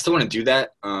story, and I still want to do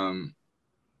that. I'm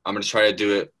gonna try to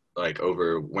do it like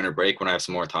over winter break when I have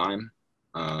some more time.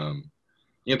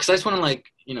 Because I just want to like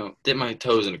dip my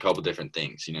toes in a couple different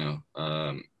things. You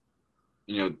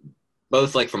know,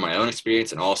 both like from my own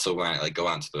experience and also when I like go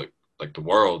out into the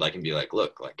world, I can be like,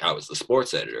 look, like I was the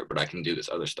sports editor, but I can do this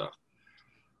other stuff.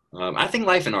 I think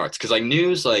life and arts because like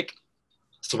news like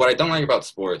so what I don't like about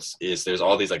sports is there's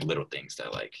all these like little things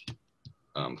that like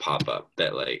pop up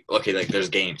that like okay like there's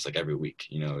games like every week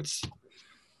it's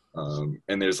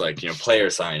and there's like player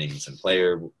signings and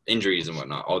player injuries and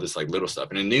whatnot, all this like little stuff.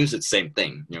 And in news it's the same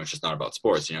thing. It's just not about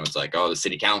sports. It's like, oh, the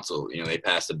city council they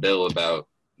passed a bill about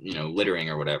littering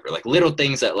or whatever, like little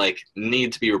things that like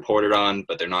need to be reported on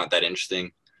but they're not that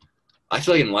interesting. I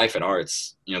feel like in life and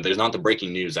arts there's not the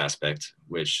breaking news aspect,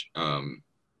 which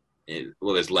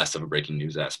there's less of a breaking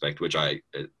news aspect, which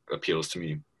it appeals to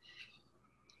me.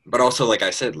 But also, like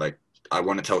I said, like I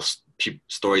want to tell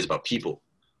stories about people,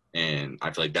 and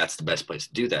I feel like that's the best place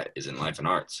to do that is in life and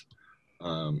arts.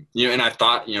 And I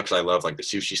thought, because I love like the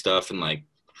sushi stuff and like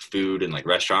food and like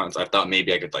restaurants, I thought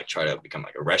maybe I could like try to become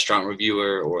like a restaurant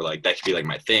reviewer or like that could be like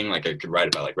my thing. Like I could write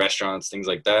about like restaurants, things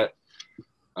like that.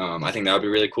 I think that would be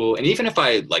really cool. And even if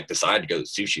I like decide to go the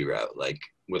sushi route, like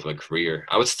with my career,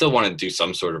 I would still want to do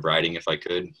some sort of writing if I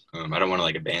could. I don't want to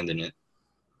like abandon it.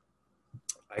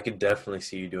 I could definitely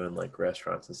see you doing like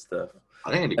restaurants and stuff.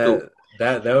 I think it'd be Uh, cool.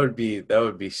 That would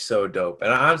be so dope.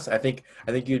 And honestly, I think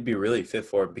you'd be really fit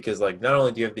for it because like not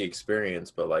only do you have the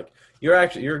experience, but like you're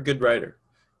a good writer.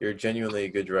 You're genuinely a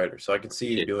good writer. So I can see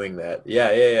you Yeah. doing that.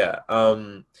 Yeah, yeah,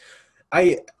 yeah.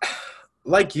 I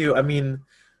like you. I mean,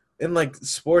 in like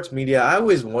sports media, I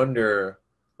always wonder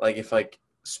like if like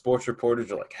sports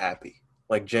reporters are like happy,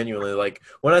 like genuinely. Like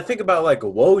when I think about like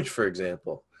Woj, for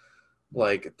example,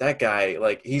 like that guy,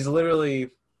 like he's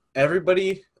literally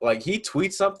everybody. Like he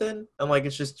tweets something and like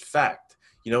it's just fact,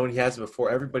 and he has it before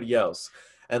everybody else.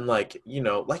 And like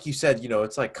like you said,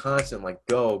 it's like constant, like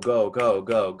go, go, go,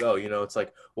 go, go. It's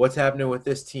like what's happening with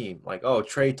this team? Like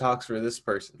trade talks for this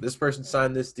person. This person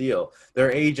signed this deal.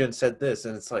 Their agent said this,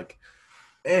 and it's like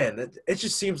man, it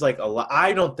just seems like a lot.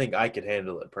 I don't think I could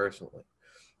handle it personally.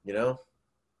 You know?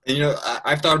 And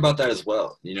I've thought about that as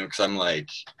well. Because I'm like,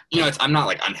 I'm not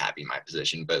like unhappy in my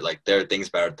position, but like there are things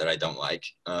about it that I don't like.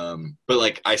 But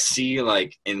like I see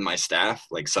like in my staff,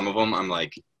 like some of them, I'm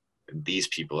like, these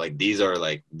people, like these are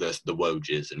like the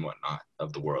Wojs and whatnot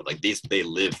of the world. Like they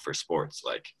live for sports.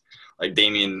 Like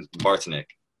Damian Bartonick.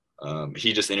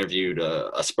 He just interviewed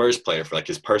a Spurs player for like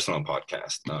his personal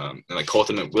podcast. And like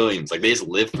Colton Williams, like they just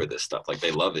live for this stuff. Like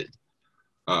they love it.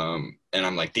 And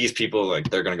I'm like, these people, like,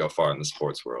 they're going to go far in the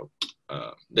sports world.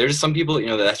 There's some people,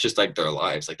 that's just like their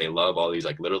lives. Like, they love all these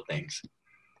like little things.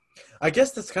 I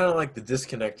guess that's kind of like the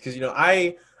disconnect because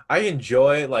I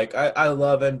enjoy like I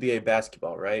love NBA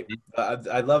basketball, right?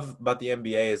 I love about the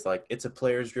NBA is like it's a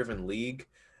players driven league,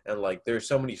 and like there's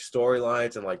so many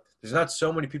storylines, and like there's not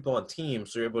so many people on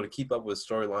teams, so you're able to keep up with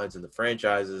storylines in the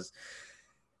franchises.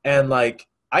 And like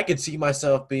I could see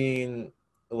myself being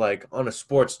like on a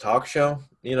sports talk show,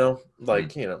 Mhm.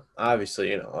 like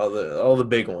obviously all the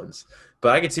big ones.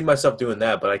 But I could see myself doing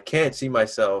that, but I can't see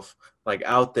myself like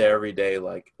out there every day,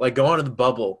 like going to the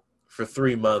bubble for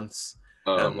 3 months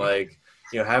and Um, like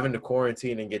having to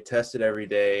quarantine and get tested every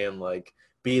day and like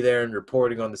be there and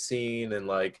reporting on the scene and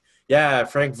like yeah,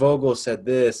 Frank Vogel said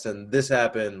this and this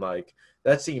happened. Like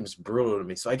that seems brutal to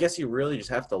me. So I guess you really just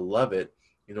have to love it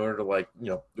in order to like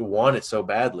want it so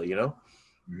badly.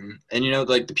 and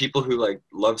like the people who like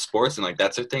love sports and like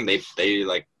that's their thing. They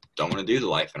like don't want to do the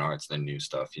life and arts and new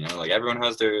stuff. Like everyone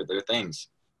has their things.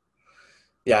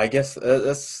 Yeah, I guess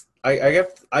I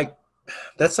guess I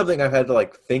that's something I've had to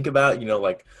like think about,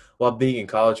 like while being in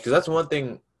college, because that's one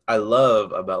thing I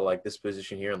love about like this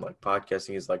position here in like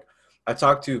podcasting is like I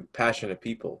talk to passionate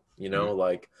people, Mhm.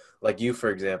 like you for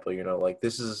example, like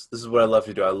this is what I love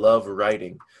to do. I love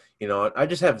writing, and I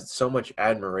just have so much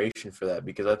admiration for that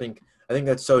because I think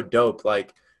that's so dope.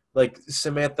 Like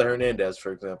Samantha Hernandez,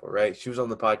 for example, right? She was on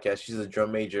the podcast. She's a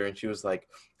drum major, and she was like,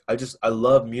 I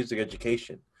love music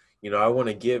education. I want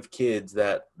to give kids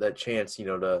that chance,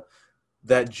 to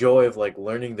that joy of like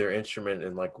learning their instrument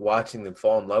and like watching them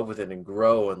fall in love with it and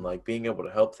grow and like being able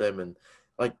to help them and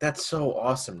like that's so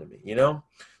awesome to me.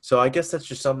 So I guess that's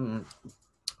just something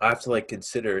I have to like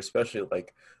consider, especially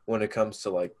like when it comes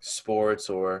to like sports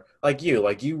or like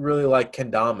you really like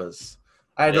kendamas.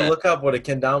 I had to Yeah. look up what a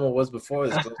kendama was before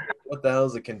this 'cause I was like, what the hell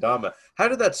is a kendama? How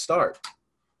did that start?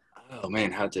 Oh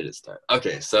man, how did it start?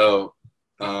 Okay, so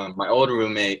my old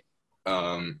roommate,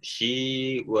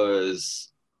 he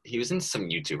was in some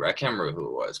YouTuber. I can't remember who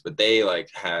it was, but they like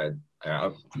had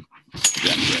yeah,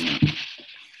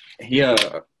 he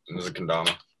it was a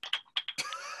kendama.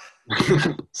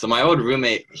 So my old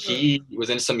roommate, he was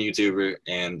in some YouTuber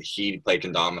and he played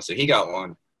kendama, so he got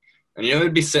one. And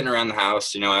it'd be sitting around the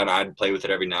house. I'd play with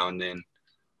it every now and then.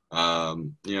 I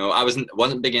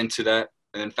wasn't big into that.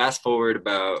 And then fast forward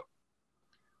about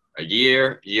a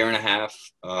year and a half,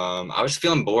 I was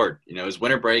feeling bored. It was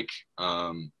winter break.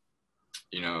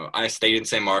 I stayed in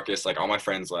St. Marcus. Like all my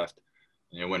friends left.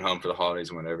 Went home for the holidays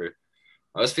and whatever.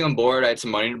 I was feeling bored. I had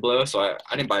some money to blow, so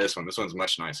I didn't buy this one. This one's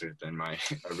much nicer than my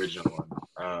original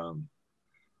one.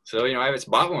 So I just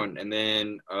bought one, and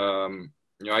then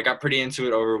I got pretty into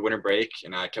it over winter break,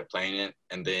 and I kept playing it,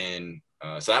 and then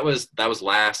so that was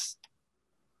last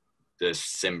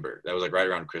December. That was like right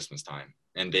around Christmas time,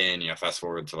 and then fast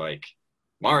forward to like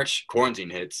March, quarantine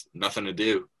hits, nothing to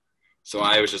do, so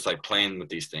I was just like playing with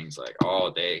these things like all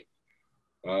day.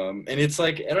 And it's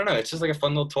like I don't know, it's just like a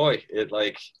fun little toy.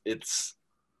 It's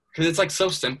because it's like so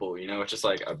simple, it's just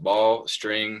like a ball,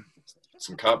 string,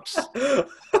 some cups,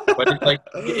 but it's like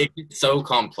it gets so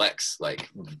complex like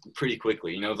pretty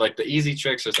quickly. Like the easy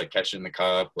tricks just like catching the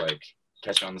cup, like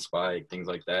catching on the spike, things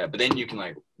like that. But then you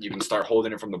can start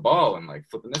holding it from the ball and like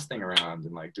flipping this thing around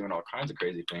and like doing all kinds of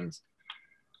crazy things.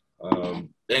 And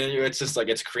it's just like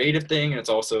it's a creative thing, and it's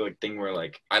also like thing where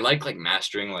like I like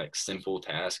mastering like simple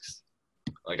tasks.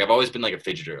 Like I've always been like a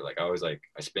fidgeter. Like I always like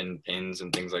I spin pins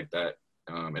and things like that.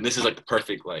 And this is like the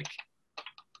perfect like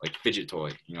fidget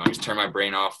toy. You know, I just turn my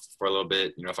brain off for a little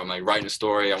bit. You know, if I'm like writing a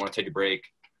story, I want to take a break.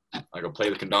 Like I'll play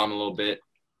with Kendama a little bit,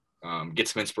 get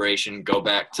some inspiration, go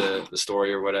back to the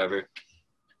story or whatever.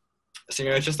 So you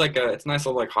know, it's just like it's a nice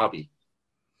little like hobby.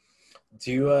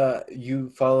 Do you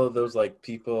follow those like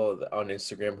people on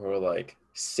Instagram who are like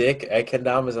sick at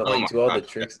kendamas and Oh like my do all the god!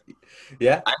 tricks?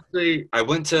 Yeah. Actually, I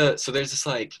went to so there's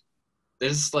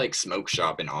this like smoke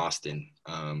shop in Austin.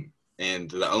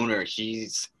 And the owner,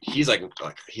 he's like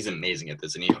he's amazing at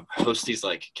this, and he hosts these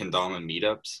like kendama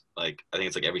meetups. Like I think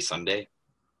it's like every Sunday.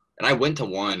 And I went to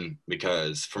one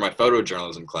because for my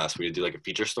photojournalism class, we would do like a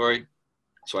feature story.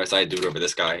 So I decided to do it over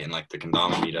this guy in like the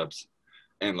kendama meetups.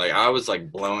 And like I was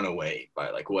like blown away by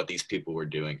like what these people were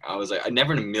doing. I was like, I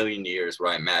never in a million years would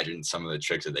I imagine some of the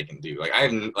tricks that they can do. Like I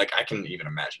couldn't even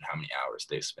imagine how many hours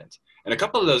they spent. And a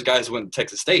couple of those guys went to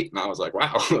Texas State, and I was like,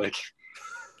 wow, like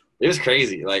it was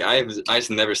crazy. Like I just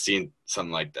never seen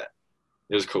something like that.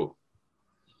 It was cool.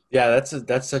 Yeah,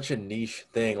 that's such a niche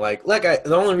thing.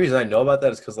 The only reason I know about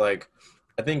that is because like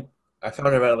I think I found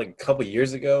out about it like a couple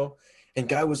years ago, and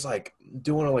guy was like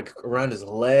doing it like around his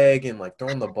leg and like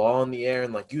throwing the ball in the air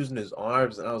and like using his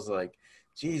arms, and I was like,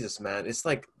 Jesus, man, it's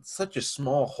like such a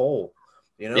small hole,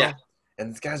 you Yeah, know?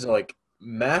 And these guys are like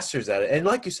masters at it. And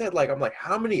like you said, like I'm like,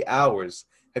 how many hours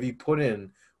have you put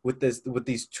in with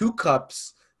these two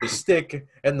cups, the stick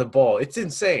and the ball? It's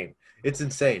insane. It's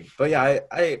insane. But yeah,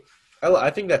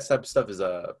 I think that type of stuff is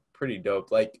pretty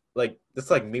dope. Like it's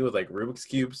like me with like Rubik's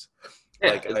cubes.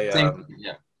 yeah, Like it's I the same.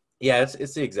 Yeah, yeah,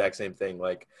 it's the exact same thing.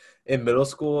 Like in middle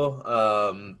school,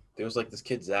 there was like this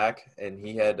kid Zach, and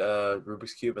he had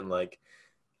Rubik's cube, and like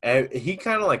he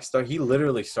kind of like he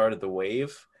literally started the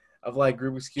wave of like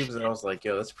Rubik's cubes, and I was like,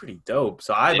 yo, that's pretty dope.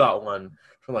 So I yeah, bought one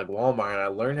from like Walmart, and I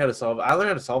learned how to solve. I learned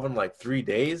how to solve in like 3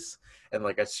 days, and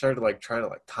like I started like trying to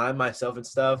like time myself and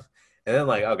stuff, and then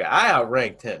like okay, I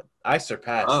outranked him. I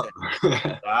surpassed oh,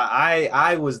 him.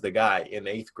 I was the guy in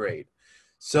eighth grade.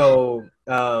 So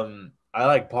I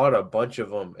like bought a bunch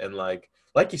of them, and like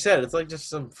you said, it's like just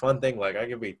some fun thing. Like I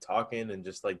could be talking and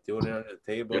just like doing it under the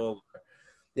yep, table.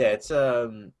 Yeah,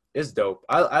 it's dope.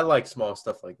 I like small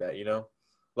stuff like that, you know?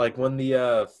 Like when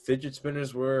the fidget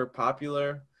spinners were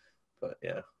popular, but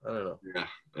yeah, I don't know. yeah.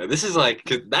 Yeah, this is like,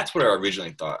 cause that's what I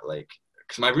originally thought. Like,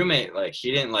 cause my roommate, like,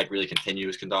 he didn't like really continue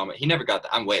his kendama. He never got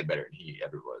that. I'm way better than he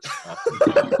ever was.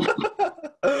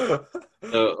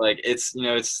 So like, it's you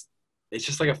know, it's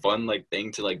just like a fun like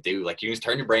thing to like do. Like, you just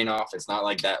turn your brain off. It's not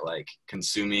like that like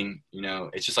consuming. You know,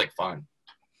 it's just like fun.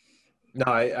 No,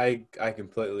 I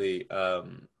completely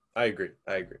I agree.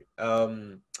 I agree.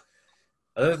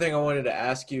 Another thing I wanted to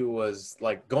ask you was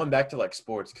like going back to like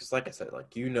sports, because like I said,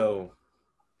 like you know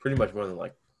pretty much more than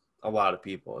like a lot of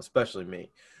people, especially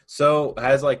me. So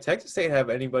has like Texas State have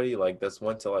anybody like that's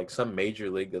went to like some major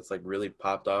league that's like really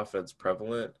popped off that's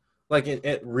prevalent? Like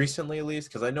it recently at least,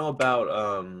 because I know about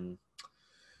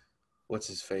what's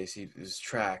his face? His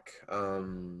track.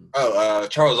 Oh,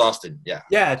 Charles Austin. Yeah.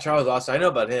 Yeah, Charles Austin. I know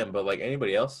about him, but like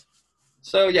anybody else?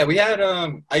 So yeah, we had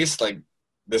I guess like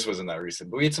this wasn't that recent,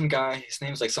 but we had some guy. His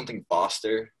name's like something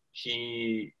Foster.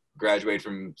 He graduated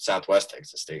from Southwest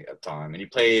Texas State at the time, and he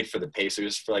played for the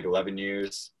Pacers for like 11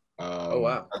 years. Oh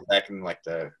wow. Back in like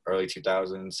the early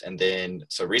 2000s, and then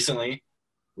so recently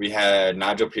we had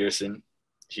Nigel Pearson.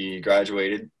 He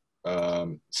graduated,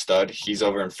 stud. He's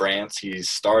over in France. He's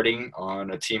starting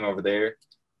on a team over there.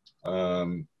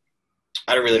 Um,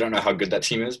 I really don't know how good that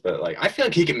team is, but like I feel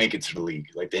like he can make it to the league,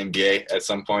 like the NBA at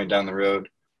some point down the road.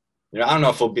 You know, I don't know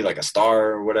if he'll be like a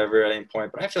star or whatever at any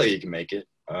point, but I feel like he can make it.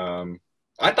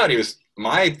 I thought he was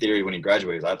my theory when he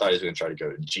graduated. I thought he was going to try to go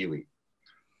to G League,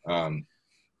 um,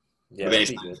 Yeah, but then that'd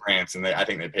he's be in good. France, and I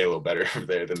think they pay a little better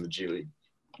there than the G League.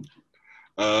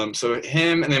 So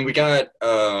him, and then we got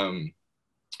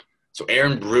so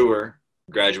Aaron Brewer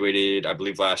graduated, I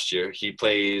believe, last year. He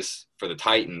plays for the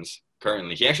Titans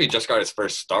currently. He actually just got his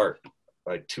first start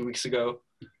like 2 weeks ago,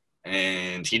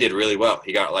 and he did really well.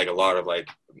 He got like a lot of like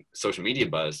social media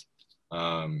buzz.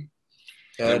 Um,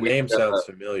 Yeah, and then that we name sounds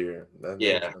familiar. That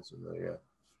name yeah, sounds familiar.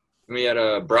 we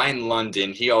had Brian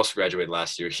London. He also graduated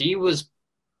last year. He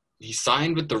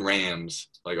signed with the Rams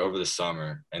like over the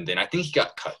summer, and then I think he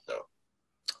got cut though.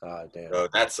 Ah, damn. So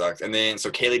that sucks. And then so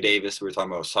Kaylee Davis, we were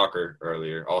talking about soccer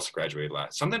earlier, also graduated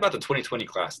last. Something about the 2020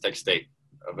 class, Texas State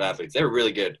of athletes. They were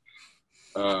really good.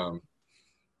 Um,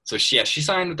 so she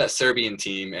signed with that Serbian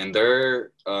team, and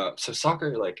they're so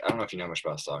soccer. Like I don't know if you know much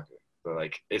about soccer, but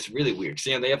like it's really weird.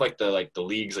 So, you know, they have like the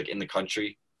leagues like in the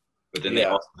country, but then they Yeah,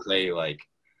 also play like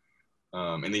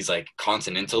in these like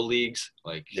continental leagues.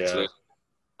 Like so yeah.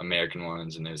 American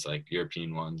ones and there's like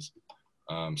European ones.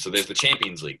 So there's the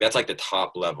Champions League. That's like the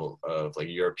top level of like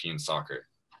European soccer.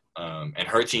 And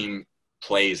her team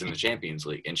plays in the Champions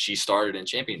League, and she started in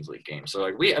Champions League games. So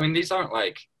like these aren't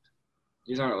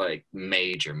like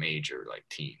major like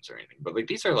teams or anything, but like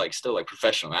these are like still like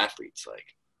professional athletes. Like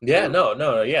Yeah,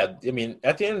 no, yeah. I mean,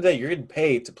 at the end of the day, you're getting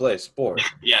paid to play a sport,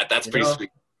 yeah, that's you pretty know? sweet.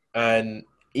 And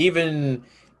even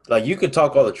like you can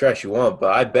talk all the trash you want,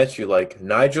 but I bet you like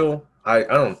Nigel, I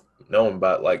don't know him,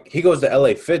 but like he goes to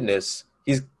LA Fitness,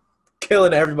 he's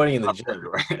killing everybody in the Up gym.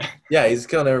 everywhere. Yeah, he's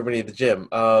killing everybody at the gym.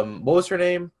 What was her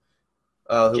name?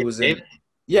 Who was Dave? in?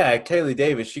 Yeah, Kaylee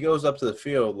Davis. She goes up to the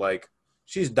field like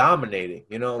she's dominating.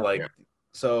 Yeah. Like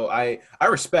so. I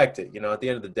respect it. At the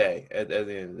end of the day, at the end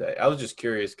of the day, I was just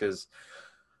curious because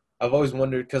I've always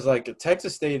wondered because like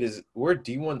Texas State we're a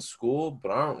D1 school,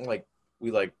 but aren't like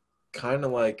we like kind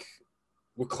of like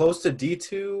we're close to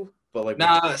D2, but like we're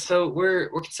Nah, so we're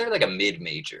considered like a mid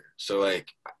major. So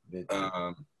like mid two.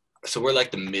 um so we're like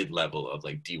the mid level of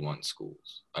like D1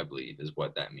 schools, I believe is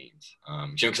what that means.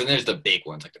 Because then there's the big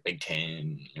ones like the Big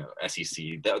Ten,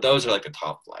 SEC. Those are like the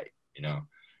top flight, and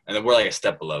then we're like a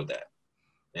step below that.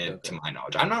 And Okay. to my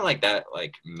knowledge, I'm not like that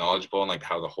like knowledgeable on like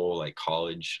how the whole like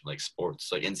college like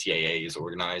sports like NCAA is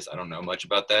organized. I don't know much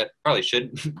about that. Probably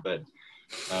should, but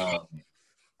um,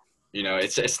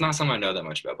 it's not something I know that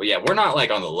much about. But yeah, we're not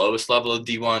like on the lowest level of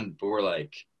D1, but we're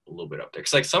like a little bit up there.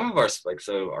 Cause like some of our like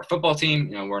so our football team,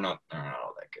 they're not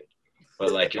all that good.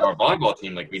 But like our volleyball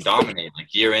team, like we dominate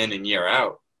like year in and year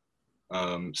out.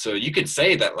 So you could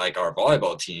say that like our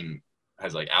volleyball team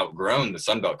has like outgrown the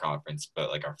Sun Belt Conference, but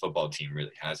like our football team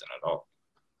really hasn't at all.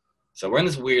 So we're in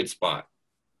this weird spot.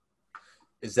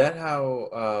 Is that how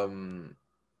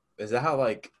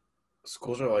like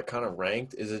schools are like kind of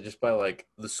ranked? Is it just by like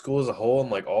the school as a whole and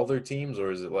like all their teams,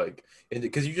 or is it like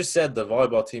because you just said the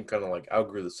volleyball team kind of like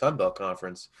outgrew the Sun Belt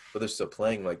Conference, but they're still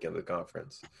playing like in the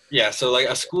conference? Yeah, so like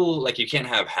a school, like you can't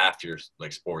have half your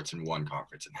like sports in one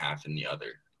conference and half in the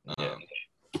other. Yeah. Um,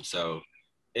 so,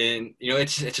 and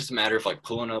it's just a matter of like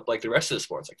pulling up like the rest of the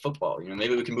sports, like football.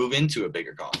 Maybe we can move into a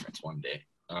bigger conference one day.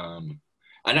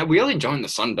 I know we only joined the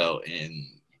Sun Belt in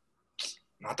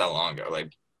not that long ago,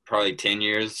 like probably 10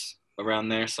 years around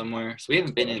there somewhere. So we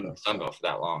haven't been in Okay. the Sun Belt for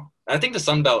that long. I think the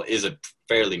Sun Belt is a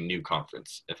fairly new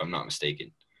conference, if I'm not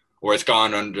mistaken, or it's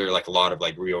gone under like a lot of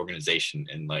like reorganization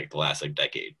in like the last like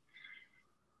decade.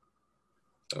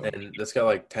 So, And that's got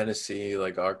like Tennessee,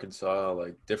 like Arkansas,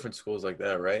 like different schools like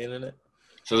that, right? In it.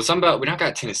 so the Sun Belt, we not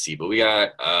got Tennessee, but we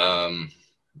got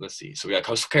let's see. So we got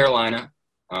Coastal Carolina.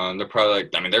 They're probably like,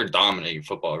 I mean, they're dominating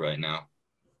football right now.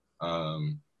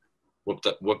 Um,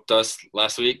 whooped us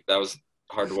last week. That was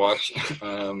hard to watch.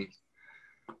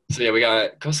 So yeah, we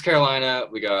got Coastal Carolina,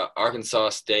 we got Arkansas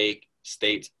State,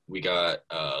 we got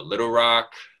Little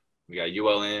Rock, we got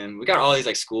ULM, we got all these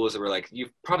like schools that were like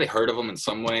you've probably heard of them in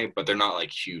some way, but they're not like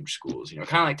huge schools, kind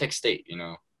of like Tech State,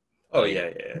 Oh like yeah,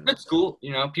 yeah. good school,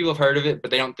 people have heard of it,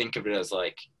 but they don't think of it as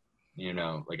like,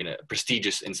 like a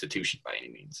prestigious institution by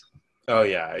any means. Oh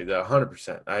yeah,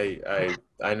 100%.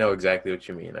 I know exactly what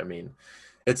you mean. I mean,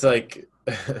 it's like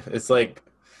it's like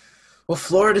well,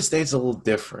 Florida State's a little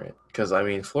different because I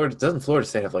mean, Florida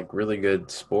State have like really good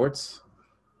sports?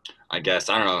 I guess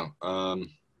I don't know.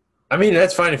 I mean,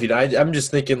 that's fine if you. I'm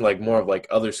just thinking like more of like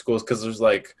other schools because there's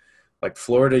like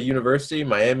Florida University,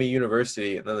 Miami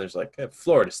University, and then there's like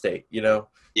Florida State.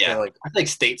 Yeah, So like I think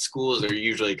state schools are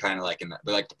usually kind of like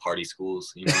they're like the party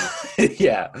schools.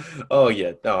 yeah. Oh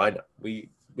yeah. No, I know. We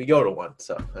go to one,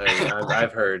 so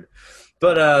I've heard.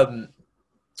 But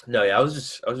no, yeah. I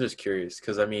was just curious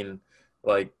because I mean,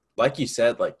 like you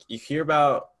said, like you hear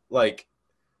about like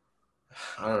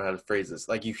I don't know how to phrase this.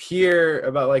 Like you hear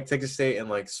about like Texas State and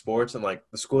like sports and like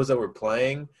the schools that we're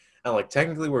playing, and like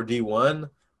technically we're D1,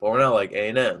 but we're not like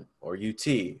A&M or UT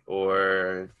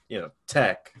or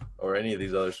Tech or any of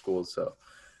these other schools. So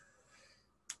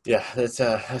yeah, that's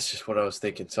just what I was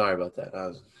thinking. Sorry about that.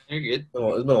 You're good.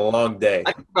 It's been a long day.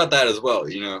 I think about that as well,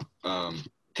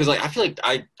 because like I feel like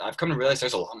I've come to realize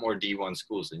there's a lot more D1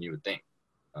 schools than you would think.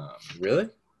 Um, Really?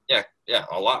 yeah,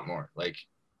 a lot more. Like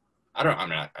I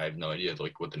have no idea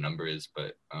like what the number is,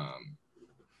 but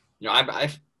I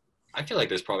feel like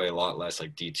there's probably a lot less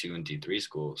like D2 and D3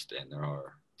 schools than there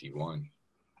are D1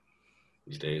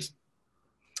 these days.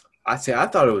 I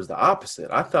thought it was the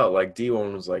opposite. I thought like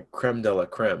D1 was like creme de la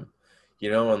creme,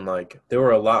 and like there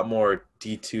were a lot more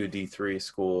D2, D3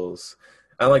 schools.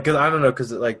 And like, cause I don't know,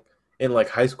 cause like in like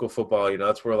high school football,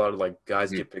 that's where a lot of like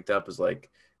guys get picked up is like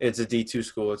it's a D2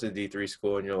 school, it's a D3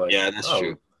 school, and you're like, Yeah, that's oh,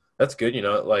 true. that's good,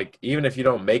 like even if you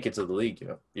don't make it to the league,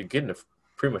 you're getting a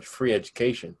pretty much free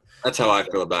education. That's how I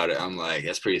feel about it. I'm like,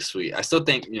 that's pretty sweet. I still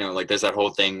think, like there's that whole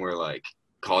thing where like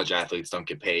college athletes don't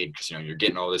get paid because, you're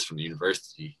getting all this from the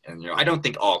university. And, I don't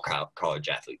think all college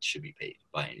athletes should be paid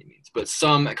by any means, but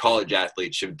some college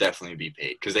athletes should definitely be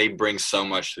paid because they bring so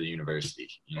much to the university.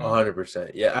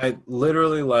 100%. Yeah, I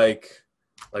literally like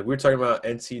we were talking about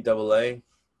NCAA.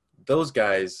 Those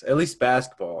guys, at least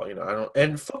basketball, I don't,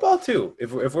 and football too.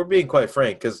 If we're being quite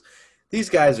frank, because these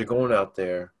guys are going out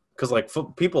there because like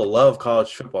people love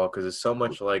college football because it's so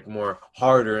much like more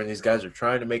harder, and these guys are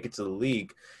trying to make it to the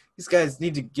league. These guys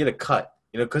need to get a cut,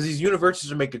 because these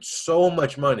universities are making so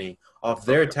much money off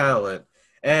their talent.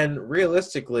 And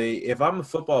realistically, if I'm a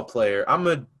football player, I'm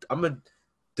a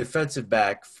defensive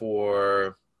back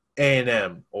for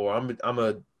A&M, or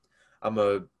I'm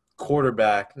a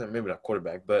quarterback, no, maybe not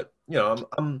quarterback, but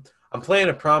I'm playing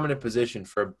a prominent position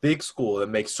for a big school that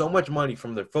makes so much money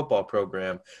from their football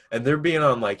program, and they're being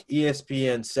on like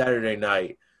ESPN Saturday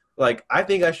night. Like, I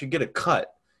think I should get a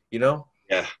cut, you know?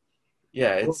 Yeah.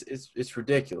 Yeah, it's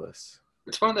ridiculous.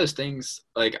 It's one of those things,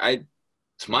 like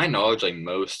to my knowledge, like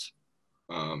most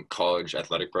college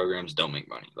athletic programs don't make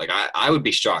money. Like I would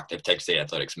be shocked if Texas State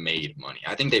Athletics made money.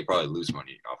 I think they probably lose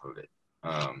money off of it.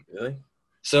 Really?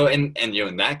 So and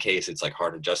in that case, it's like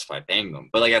hard to justify paying them.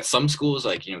 But like at some schools,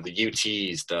 like the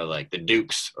UTs, the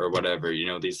Dukes or whatever,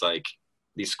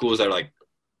 these schools that are like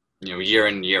year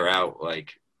in year out,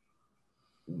 like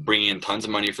bringing in tons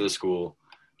of money for the school,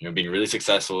 being really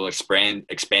successful,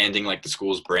 expanding like the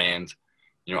school's brand.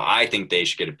 I think they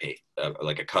should get a pay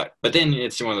like a cut. But then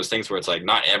it's one of those things where it's like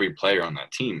not every player on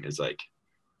that team is like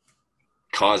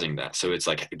causing that. So it's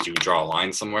like, do you draw a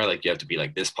line somewhere? Like you have to be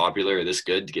like this popular or this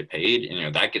good to get paid,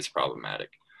 and that gets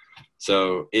problematic.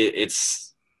 So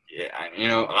it's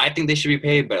I think they should be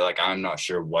paid, but like I'm not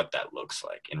sure what that looks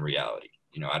like in reality.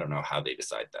 I don't know how they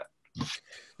decide that.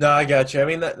 No, I got you. I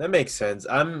mean, that makes sense.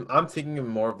 I'm thinking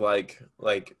more of like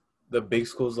the big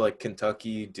schools like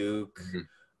Kentucky, Duke,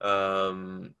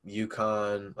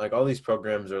 UConn. Like all these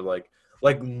programs are like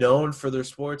known for their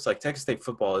sports. Like Texas State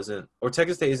football isn't, or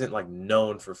Texas State isn't like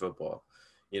known for football.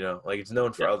 Like it's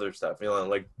known for other stuff.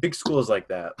 Like big schools like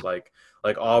that, like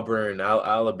Auburn,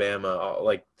 Alabama,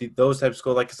 like those types of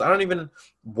schools. Like, 'cause I don't even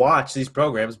watch these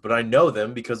programs, but I know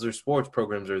them because their sports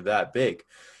programs are that big.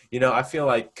 I feel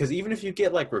like, because even if you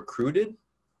get like recruited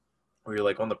or you're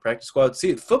like on the practice squad,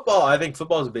 see, football, I think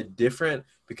football is a bit different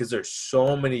because there's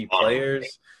so many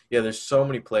players. Yeah, there's so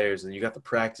many players, and you got the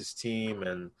practice team,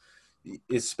 and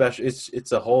it's special.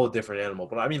 It's a whole different animal.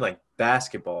 But I mean, like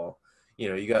basketball,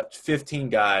 you got 15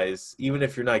 guys. Even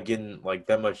if you're not getting like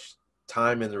that much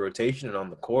time in the rotation and on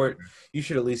the court, you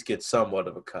should at least get somewhat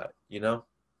of a cut.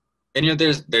 And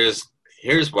there's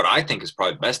here's what I think is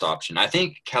probably the best option. I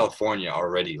think California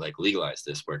already like legalized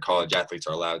this, where college athletes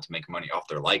are allowed to make money off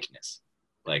their likeness.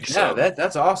 Like, yeah, so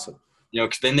that's awesome.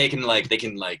 Because then they can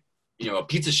a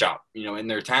pizza shop, in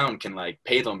their town can like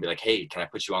pay them and be like, hey, can I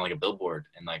put you on like a billboard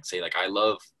and like say like I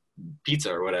love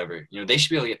pizza or whatever. They should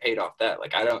be able to get paid off that.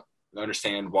 Like I don't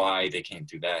understand why they can't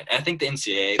do that. And I think the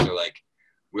NCAA, they're like,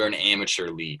 we're an amateur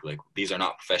league. Like these are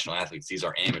not professional athletes. These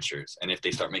are amateurs. And if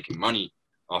they start making money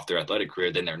off their athletic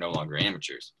career, then they're no longer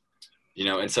amateurs.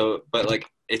 And so, but like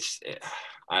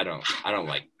I don't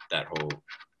like that whole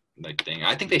like thing.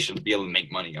 I think they should be able to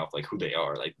make money off like who they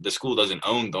are. Like the school doesn't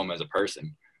own them as a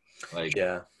person. Like,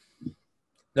 yeah.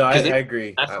 No, I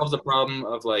agree. That solves the problem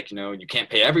of like, you can't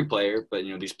pay every player, but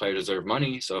these players deserve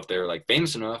money. So if they're like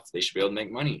famous enough, they should be able to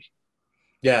make money.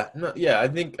 Yeah, no, yeah, I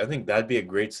think that'd be a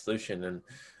great solution. And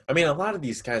I mean, a lot of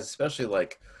these guys, especially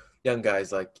like young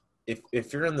guys, like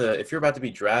if you're about to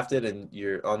be drafted and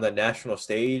you're on the national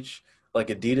stage, like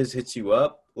Adidas hits you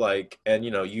up, like, and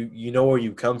you know where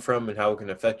you come from and how it can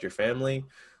affect your family.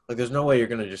 Like, there's no way you're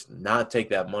gonna just not take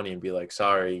that money and be like,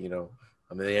 sorry,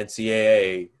 I'm in the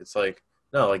NCAA. It's like,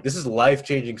 no, like this is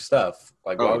life-changing stuff.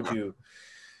 Like, why would you?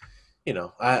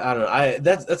 I don't know.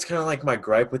 That's kind of like my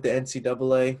gripe with the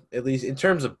NCAA, at least in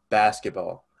terms of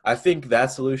basketball. I think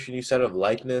that solution you said of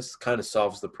likeness kind of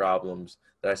solves the problems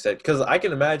that I said. Because I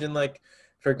can imagine, like,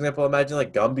 for example, imagine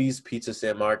like Gumby's Pizza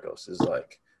San Marcos is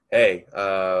like, hey,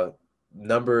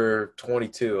 number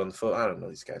 22 on the phone. I don't know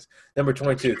these guys. Number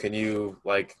 22, can you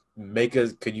like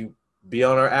could you be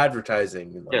on our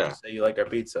advertising and like, say you like our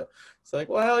pizza? It's like,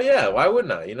 well, hell yeah. Why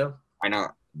wouldn't I? I know.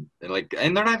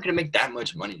 And they're not going to make that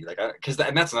much money. Like,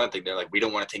 and that's another thing. They're like, we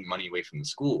don't want to take money away from the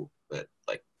school, but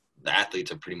like the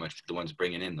athletes are pretty much the ones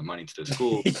bringing in the money to the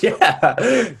school.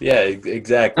 yeah,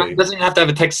 exactly. It doesn't have to have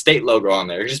a Texas State logo on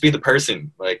there. It just be the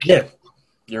person. Like, yeah,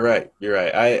 you're right.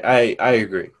 I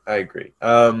agree.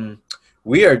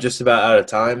 We are just about out of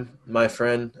time, my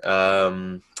friend.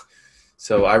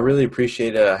 So I really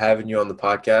appreciate having you on the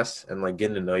podcast and like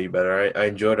getting to know you better. I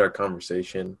enjoyed our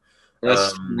conversation.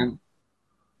 Yes, Um,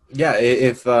 yeah,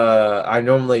 if I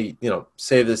normally,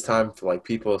 save this time for like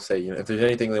people say, if there's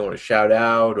anything they want to shout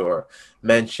out or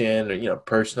mention or,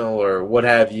 personal or what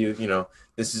have you,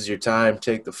 this is your time,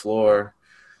 take the floor.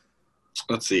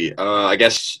 let's see. I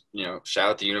guess shout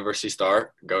out the University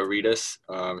Star. Go read us.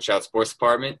 Shout out Sports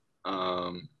Department.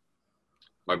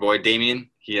 My boy Damien,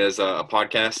 he has a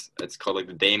podcast. It's called like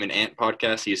the Dame and Ant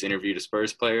podcast. He's interviewed a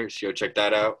Spurs player. So go check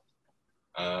that out.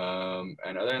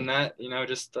 And other than that,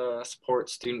 just support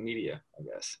student media, I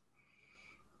guess.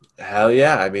 Hell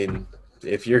yeah. I mean,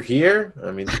 if you're here,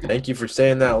 I mean, thank you for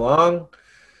staying that long.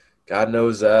 God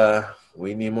knows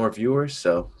we need more viewers,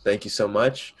 so thank you so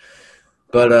much.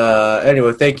 But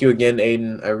anyway, thank you again,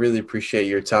 Aidan. I really appreciate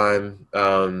your time.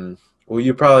 Well,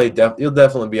 you'll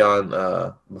definitely be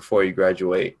on before you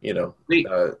graduate. Sweet.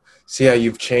 See how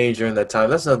you've changed during that time.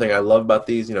 That's another thing I love about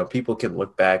these. People can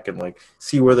look back and like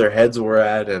see where their heads were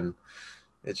at, and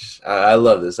I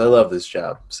love this. I love this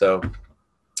job. So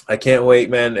I can't wait,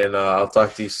 man. And I'll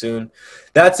talk to you soon.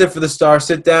 That's it for the Star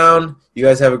Sit Down. You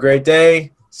guys have a great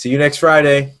day. See you next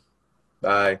Friday.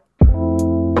 Bye.